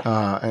 Yeah.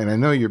 And I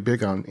know you're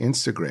big on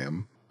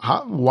Instagram.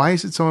 Why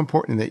is it so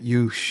important that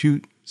you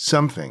shoot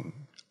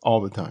something all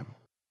the time?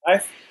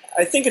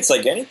 I think it's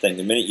like anything.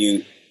 The minute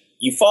you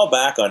fall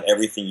back on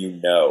everything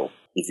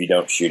if you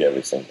don't shoot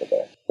every single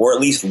day, or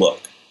at least look.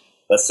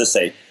 Let's just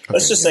say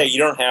you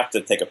don't have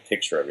to take a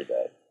picture every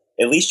day.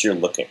 At least you're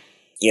looking.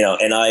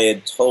 And I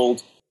had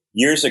told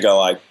years ago,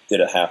 I did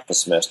a half a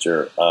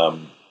semester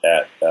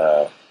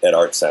at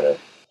Art Center.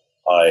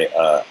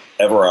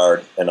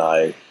 Everard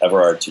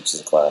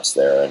teaches a class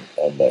there,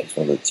 and he's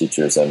one of the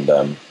teachers,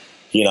 and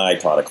he and I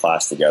taught a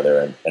class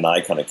together, and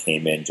I kind of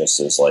came in just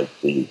as like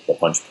the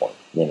punch point.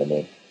 You know what I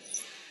mean?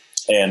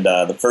 And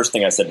the first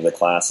thing I said to the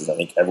class is, I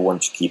think everyone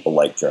should keep a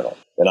light journal.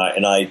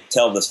 And I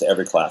tell this to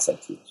every class I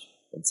teach.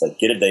 It's like,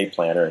 get a day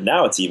planner. And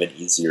now it's even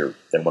easier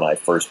than when I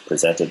first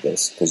presented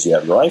this, because you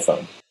have your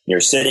iPhone. You're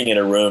sitting in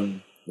a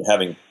room, you're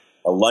having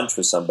a lunch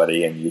with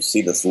somebody, and you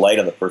see this light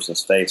on the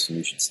person's face, and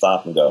you should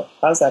stop and go,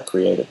 how's that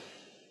created?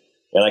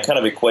 And I kind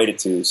of equate it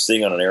to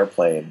sitting on an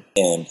airplane,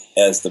 and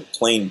as the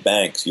plane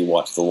banks, you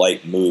watch the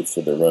light move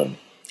through the room.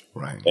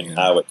 Right. And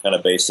how it kind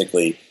of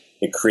basically,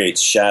 it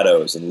creates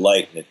shadows and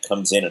light, and it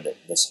comes in, and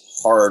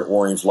this hard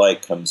orange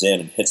light comes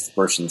in and hits the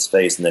person's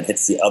face, and then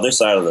hits the other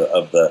side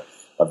of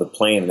the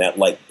plane, and that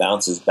light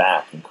bounces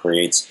back and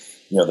creates,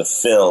 the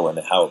fill and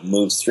how it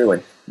moves through.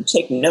 And you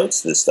take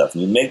notes of this stuff,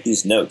 and you make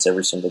these notes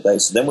every single day.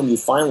 So then when you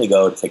finally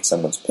go to take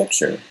someone's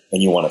picture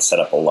and you want to set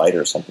up a light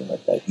or something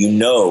like that,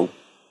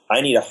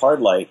 I need a hard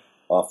light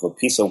off a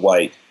piece of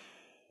white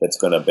that's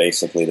going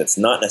to that's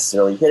not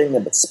necessarily hitting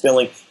them, but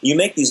spilling. You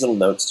make these little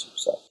notes to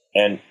yourself.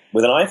 And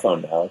with an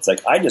iPhone now, it's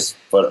like, I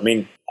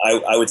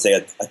would say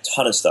a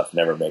ton of stuff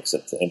never makes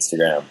it to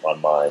Instagram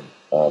on mine.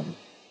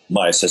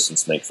 My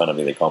assistants make fun of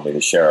me. They call me the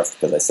sheriff,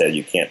 because I said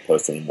you can't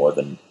post any more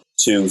than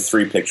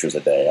 2-3 pictures a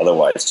day.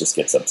 Otherwise, it just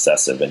gets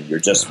obsessive, and you're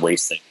just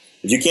wasting.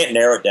 If you can't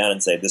narrow it down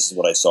and say, this is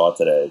what I saw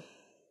today,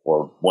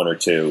 or 1 or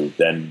 2,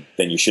 then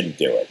you shouldn't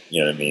do it.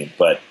 You know what I mean?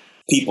 But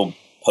people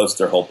post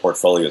their whole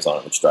portfolios on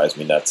it, which drives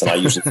me nuts. And I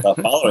usually stop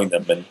following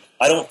them. And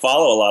I don't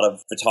follow a lot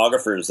of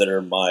photographers that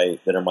are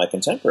my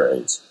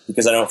contemporaries,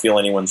 because I don't feel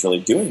anyone's really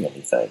doing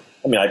anything.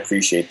 I mean, I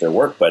appreciate their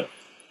work, but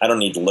I don't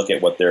need to look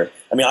at what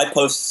I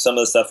post some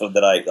of the stuff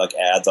that I like,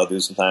 ads I'll do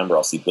sometimes, or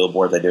I'll see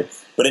billboards I do.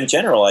 But in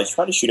general, I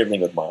try to shoot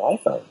everything with my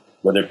iPhone,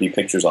 whether it be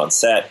pictures on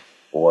set,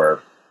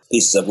 or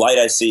pieces of light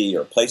I see,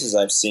 or places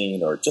I've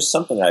seen, or just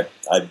something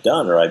I've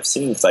done or I've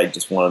seen because I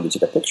just wanted to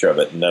take a picture of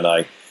it, and then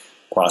I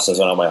process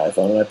it on my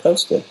iPhone and I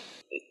post it.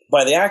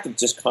 By the act of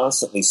just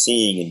constantly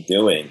seeing and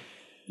doing,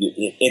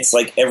 it's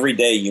like every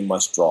day you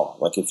must draw.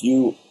 Like if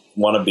you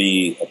want to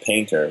be a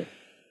painter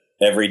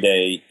every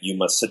day you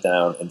must sit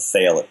down and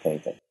fail at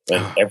painting.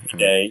 And every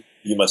day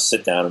you must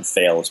sit down and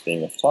fail as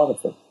being a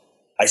photographer.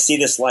 I see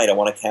this light. I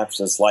want to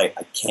capture this light.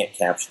 I can't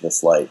capture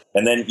this light.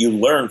 And then you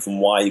learn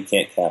from why you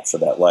can't capture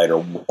that light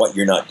or what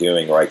you're not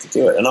doing right to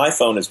do it. An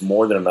iPhone is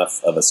more than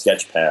enough of a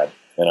sketch pad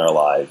in our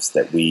lives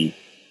that we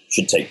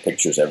should take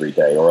pictures every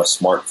day, or a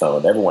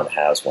smartphone. Everyone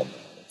has one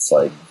now. It's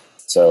like,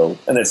 so,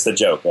 and it's the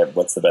joke.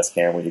 What's the best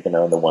camera you can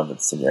own? The one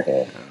that's in your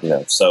hand.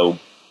 So,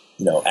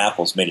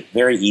 Apple's made it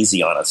very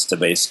easy on us to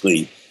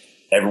basically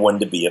everyone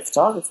to be a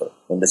photographer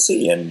and to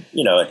see. And,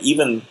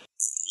 even...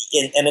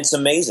 And it's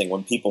amazing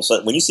when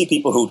when you see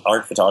people who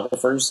aren't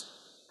photographers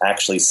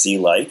actually see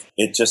light,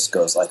 it just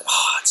goes like,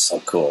 it's so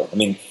cool. I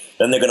mean,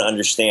 then they're going to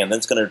understand. Then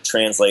it's going to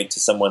translate to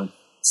someone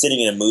sitting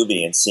in a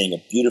movie and seeing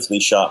a beautifully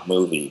shot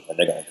movie, and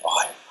they're going to go,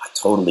 I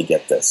totally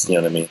get this. You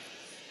know what I mean?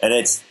 And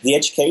it's the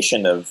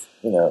education of,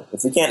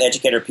 if we can't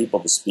educate our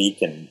people to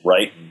speak and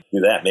write and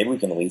do that, maybe we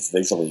can at least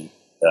visually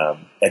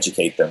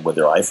educate them with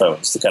their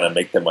iPhones to kind of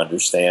make them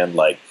understand,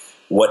 like,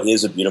 what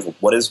is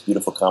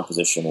beautiful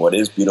composition? What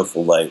is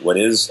beautiful light? What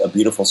is a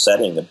beautiful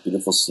setting, a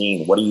beautiful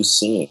scene? What are you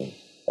seeing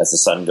as the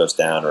sun goes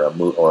down,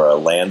 or a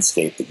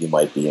landscape that you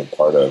might be in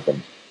part of?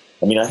 And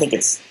I mean, I think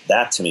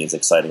that to me is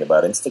exciting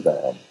about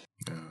Instagram.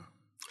 Yeah.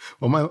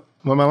 Well,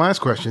 my last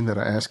question that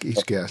I ask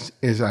each guest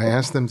is I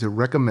ask them to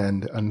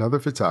recommend another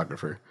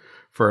photographer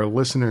for our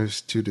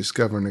listeners to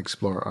discover and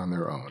explore on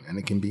their own. And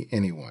it can be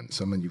anyone,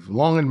 someone you've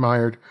long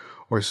admired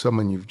or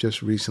someone you've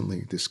just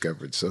recently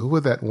discovered. So who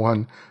would that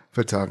one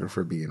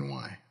photographer be and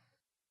why?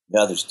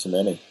 No, there's too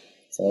many.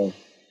 So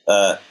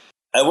I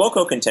won't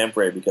go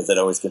contemporary because it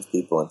always gets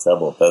people in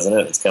trouble, doesn't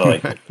it? It's kind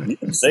of like, you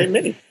can say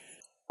many.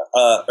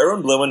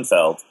 Erwin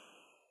Blumenfeld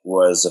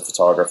was a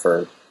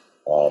photographer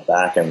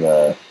back in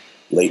the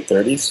late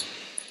 30s.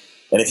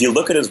 And if you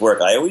look at his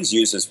work, I always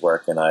use his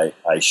work and I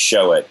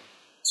show it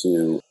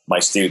to my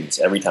students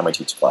every time I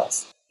teach a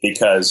class.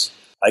 Because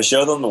I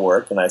show them the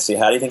work and I say,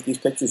 how do you think these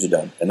pictures are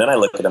done? And then I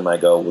look at them and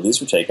I go, well,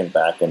 these were taken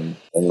back in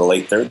the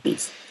late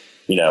 30s.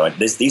 And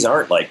these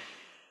aren't like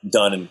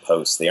done in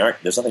post.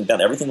 There's nothing done.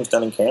 Everything was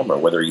done in camera,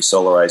 whether he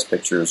solarized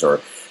pictures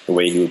or the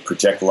way he would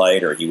project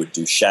light, or he would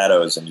do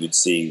shadows and you'd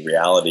see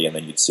reality and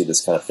then you'd see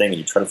this kind of thing and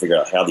you try to figure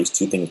out how these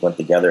two things went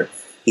together.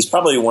 He's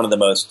probably one of the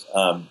most,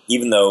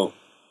 even though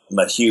I'm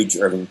a huge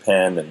Irving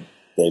Penn and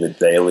David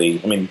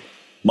Bailey, I mean,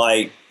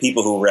 my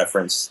people who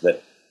reference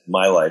that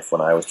my life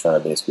when I was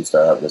trying to basically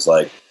start out was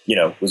like,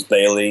 was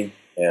Bailey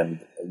and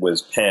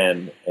was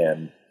Penn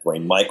and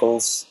Wayne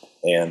Michaels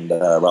and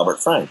Robert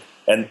Frank.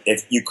 And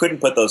if you couldn't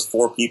put those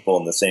four people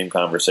in the same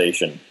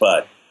conversation,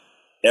 but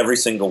every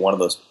single one of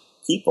those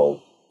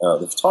people,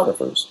 the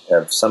photographers,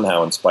 have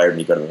somehow inspired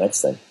me to go to the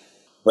next thing.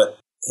 But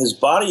his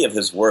body of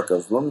his work,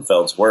 of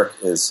Blumenfeld's work,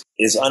 is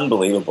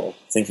unbelievable,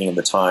 thinking of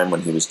the time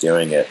when he was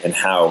doing it and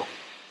how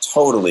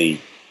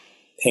totally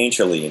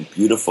painterly and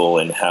beautiful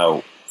and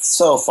how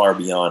so far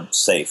beyond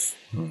safe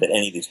that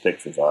any of these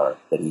pictures are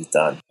that he's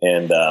done.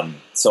 And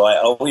so I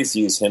always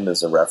use him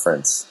as a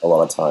reference a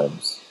lot of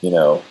times,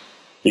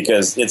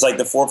 because it's like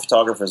the four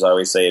photographers I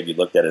always say, if you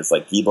looked at it, it's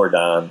like Guy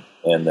Bourdin,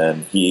 and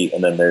then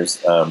there's,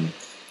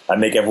 I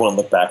make everyone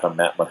look back on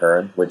Matt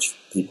Mahurin, which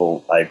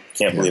I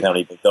can't believe how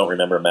many people don't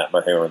remember Matt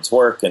Mahurin's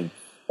work and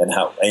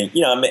how, and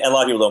a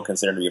lot of people don't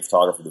consider him to be a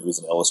photographer, but he was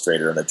an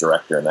illustrator and a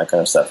director and that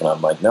kind of stuff. And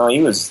I'm like, no,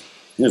 he was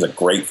a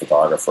great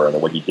photographer,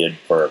 and what he did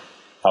for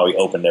how he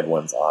opened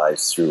everyone's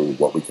eyes through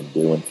what we can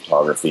do in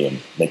photography and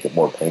make it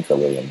more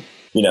painterly. And,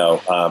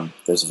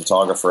 there's a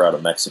photographer out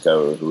of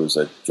Mexico who was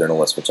a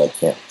journalist, which I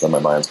can't, my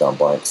mind's gone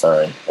blank,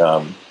 sorry.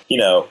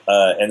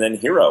 And then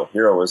Hero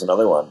was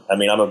another one. I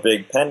mean, I'm a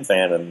big Penn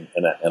fan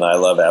and I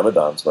love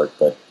Avedon's work,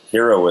 but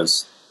Hero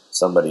was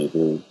somebody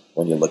who,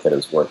 when you look at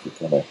his work, he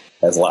kind of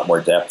has a lot more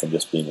depth than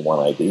just being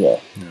one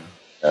idea.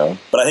 Yeah.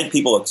 But I think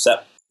people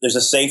accept, there's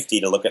a safety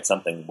to look at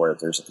something where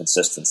there's a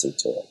consistency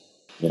to it.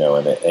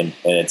 And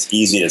it's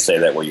easy to say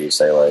that where you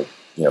say, like,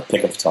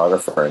 pick a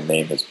photographer and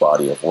name his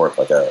body of work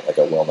like a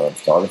well-known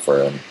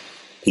photographer, and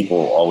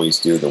people always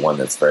do the one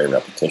that's very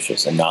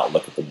repetitious and not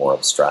look at the more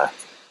abstract.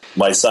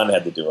 My son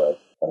had to do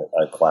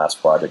a class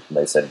project, and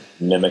they said,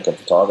 mimic a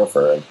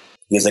photographer, and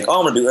he's like,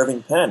 I'm going to do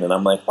Irving Penn, and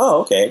I'm like,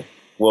 oh, okay,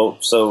 well,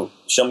 so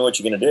show me what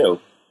you're going to do.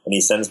 And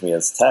he sends me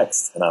his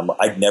text, and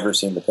I'd never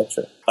seen the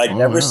picture. I'd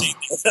never seen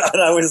it.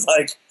 And I was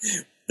like,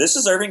 this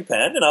is Irving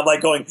Penn? And I'm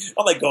going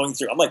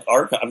through like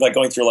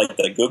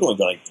the Google and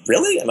going,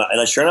 really?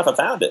 And sure enough, I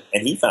found it.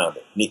 And he found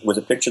it. And it was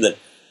a picture that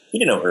he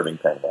didn't know who Irving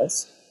Penn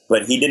was.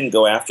 But he didn't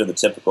go after the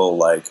typical,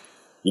 like,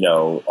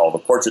 all the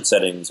portrait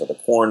settings or the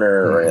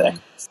corner or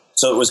anything.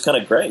 So it was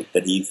kind of great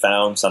that he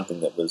found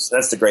something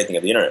that's the great thing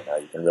of the internet now.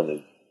 You can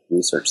really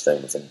research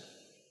things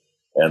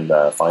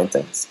and find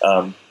things.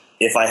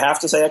 If I have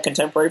to say a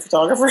contemporary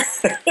photographer,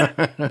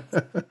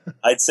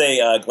 I'd say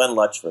Glenn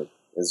Lutchford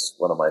is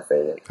one of my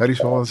favorites. How do you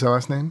spell his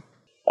last name?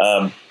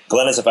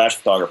 Glenn is a fashion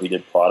photographer. He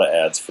did Prada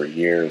ads for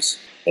years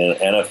and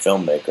a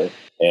filmmaker.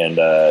 And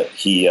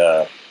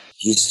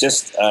he's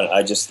just,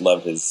 I just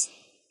love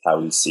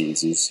how he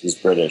sees. He's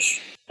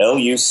British.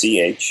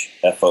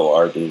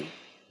 Luchford.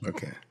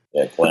 Okay.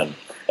 Yeah, Glenn.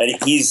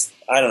 And he's,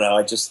 I don't know,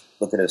 I just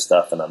look at his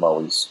stuff and I'm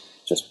always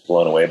just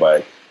blown away by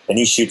it. And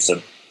he shoots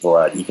a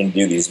variety. He can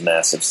do these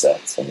massive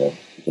sets, and then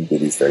he can do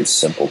these very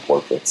simple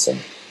portraits. And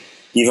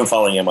even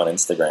following him on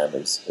Instagram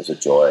is a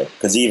joy,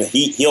 because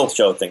he'll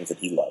show things that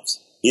he loves.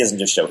 He doesn't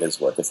just show his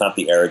work. It's not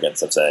the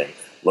arrogance of saying,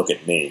 look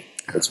at me.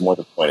 It's more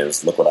the point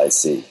is, look what I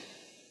see,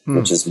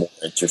 which is more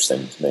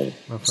interesting to me.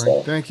 Well, Frank,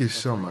 so. Thank you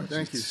so much.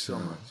 Thank you so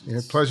much. Yeah,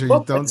 pleasure. Well,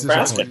 you don't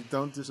disappoint. You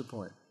don't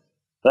disappoint.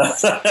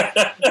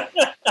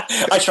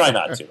 I try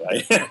not to.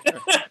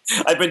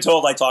 I've been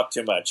told I talk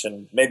too much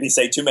and maybe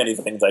say too many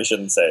things I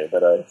shouldn't say,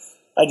 but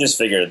I just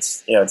figure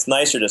it's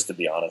nicer just to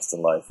be honest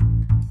in life.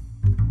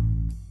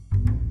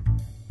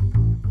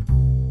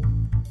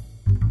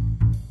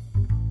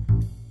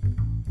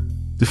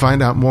 To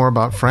find out more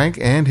about Frank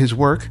and his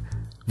work,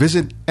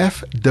 visit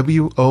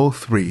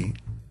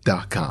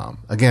FWO3.com.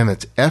 Again,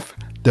 that's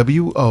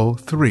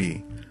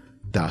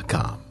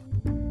FWO3.com.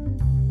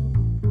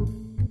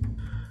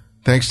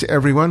 Thanks to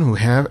everyone who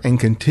have and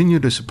continue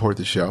to support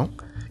the show.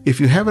 If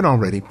you haven't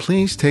already,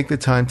 please take the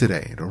time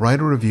today to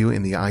write a review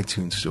in the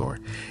iTunes store.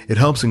 It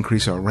helps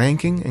increase our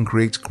ranking and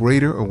creates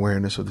greater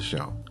awareness of the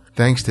show.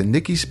 Thanks to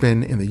Nicky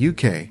Spin in the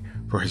UK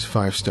for his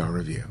 5-star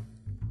review.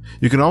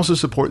 You can also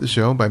support the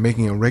show by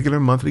making a regular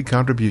monthly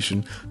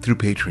contribution through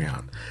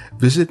Patreon.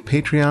 Visit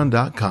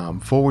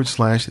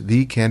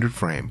patreon.com/The Candid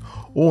Frame,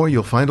 or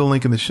you'll find a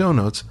link in the show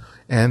notes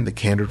and the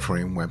Candid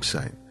Frame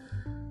website.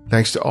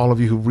 Thanks to all of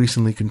you who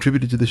recently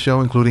contributed to the show,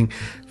 including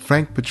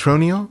Frank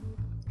Petronio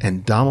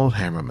and Donald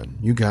Hammerman.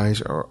 You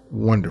guys are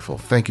wonderful.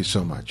 Thank you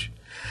so much.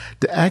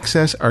 To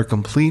access our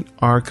complete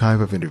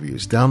archive of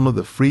interviews, download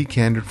the free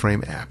Candid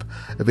Frame app,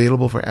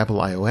 available for Apple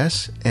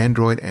iOS,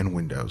 Android, and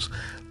Windows.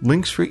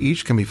 Links for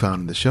each can be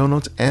found in the show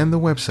notes and the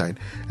website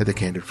at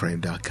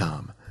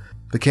thecandidframe.com.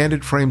 The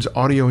Candid Frame's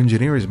audio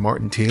engineer is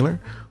Martin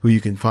Taylor, who you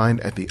can find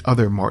at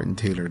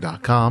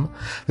theothermartintaylor.com.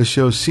 The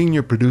show's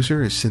senior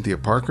producer is Cynthia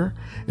Parker,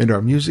 and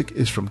our music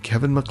is from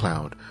Kevin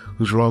MacLeod,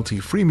 whose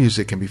royalty-free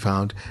music can be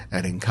found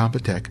at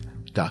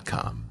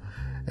incompetech.com.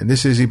 And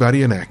this is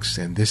Ibarionex,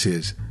 and this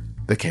is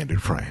The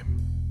Candid Frame.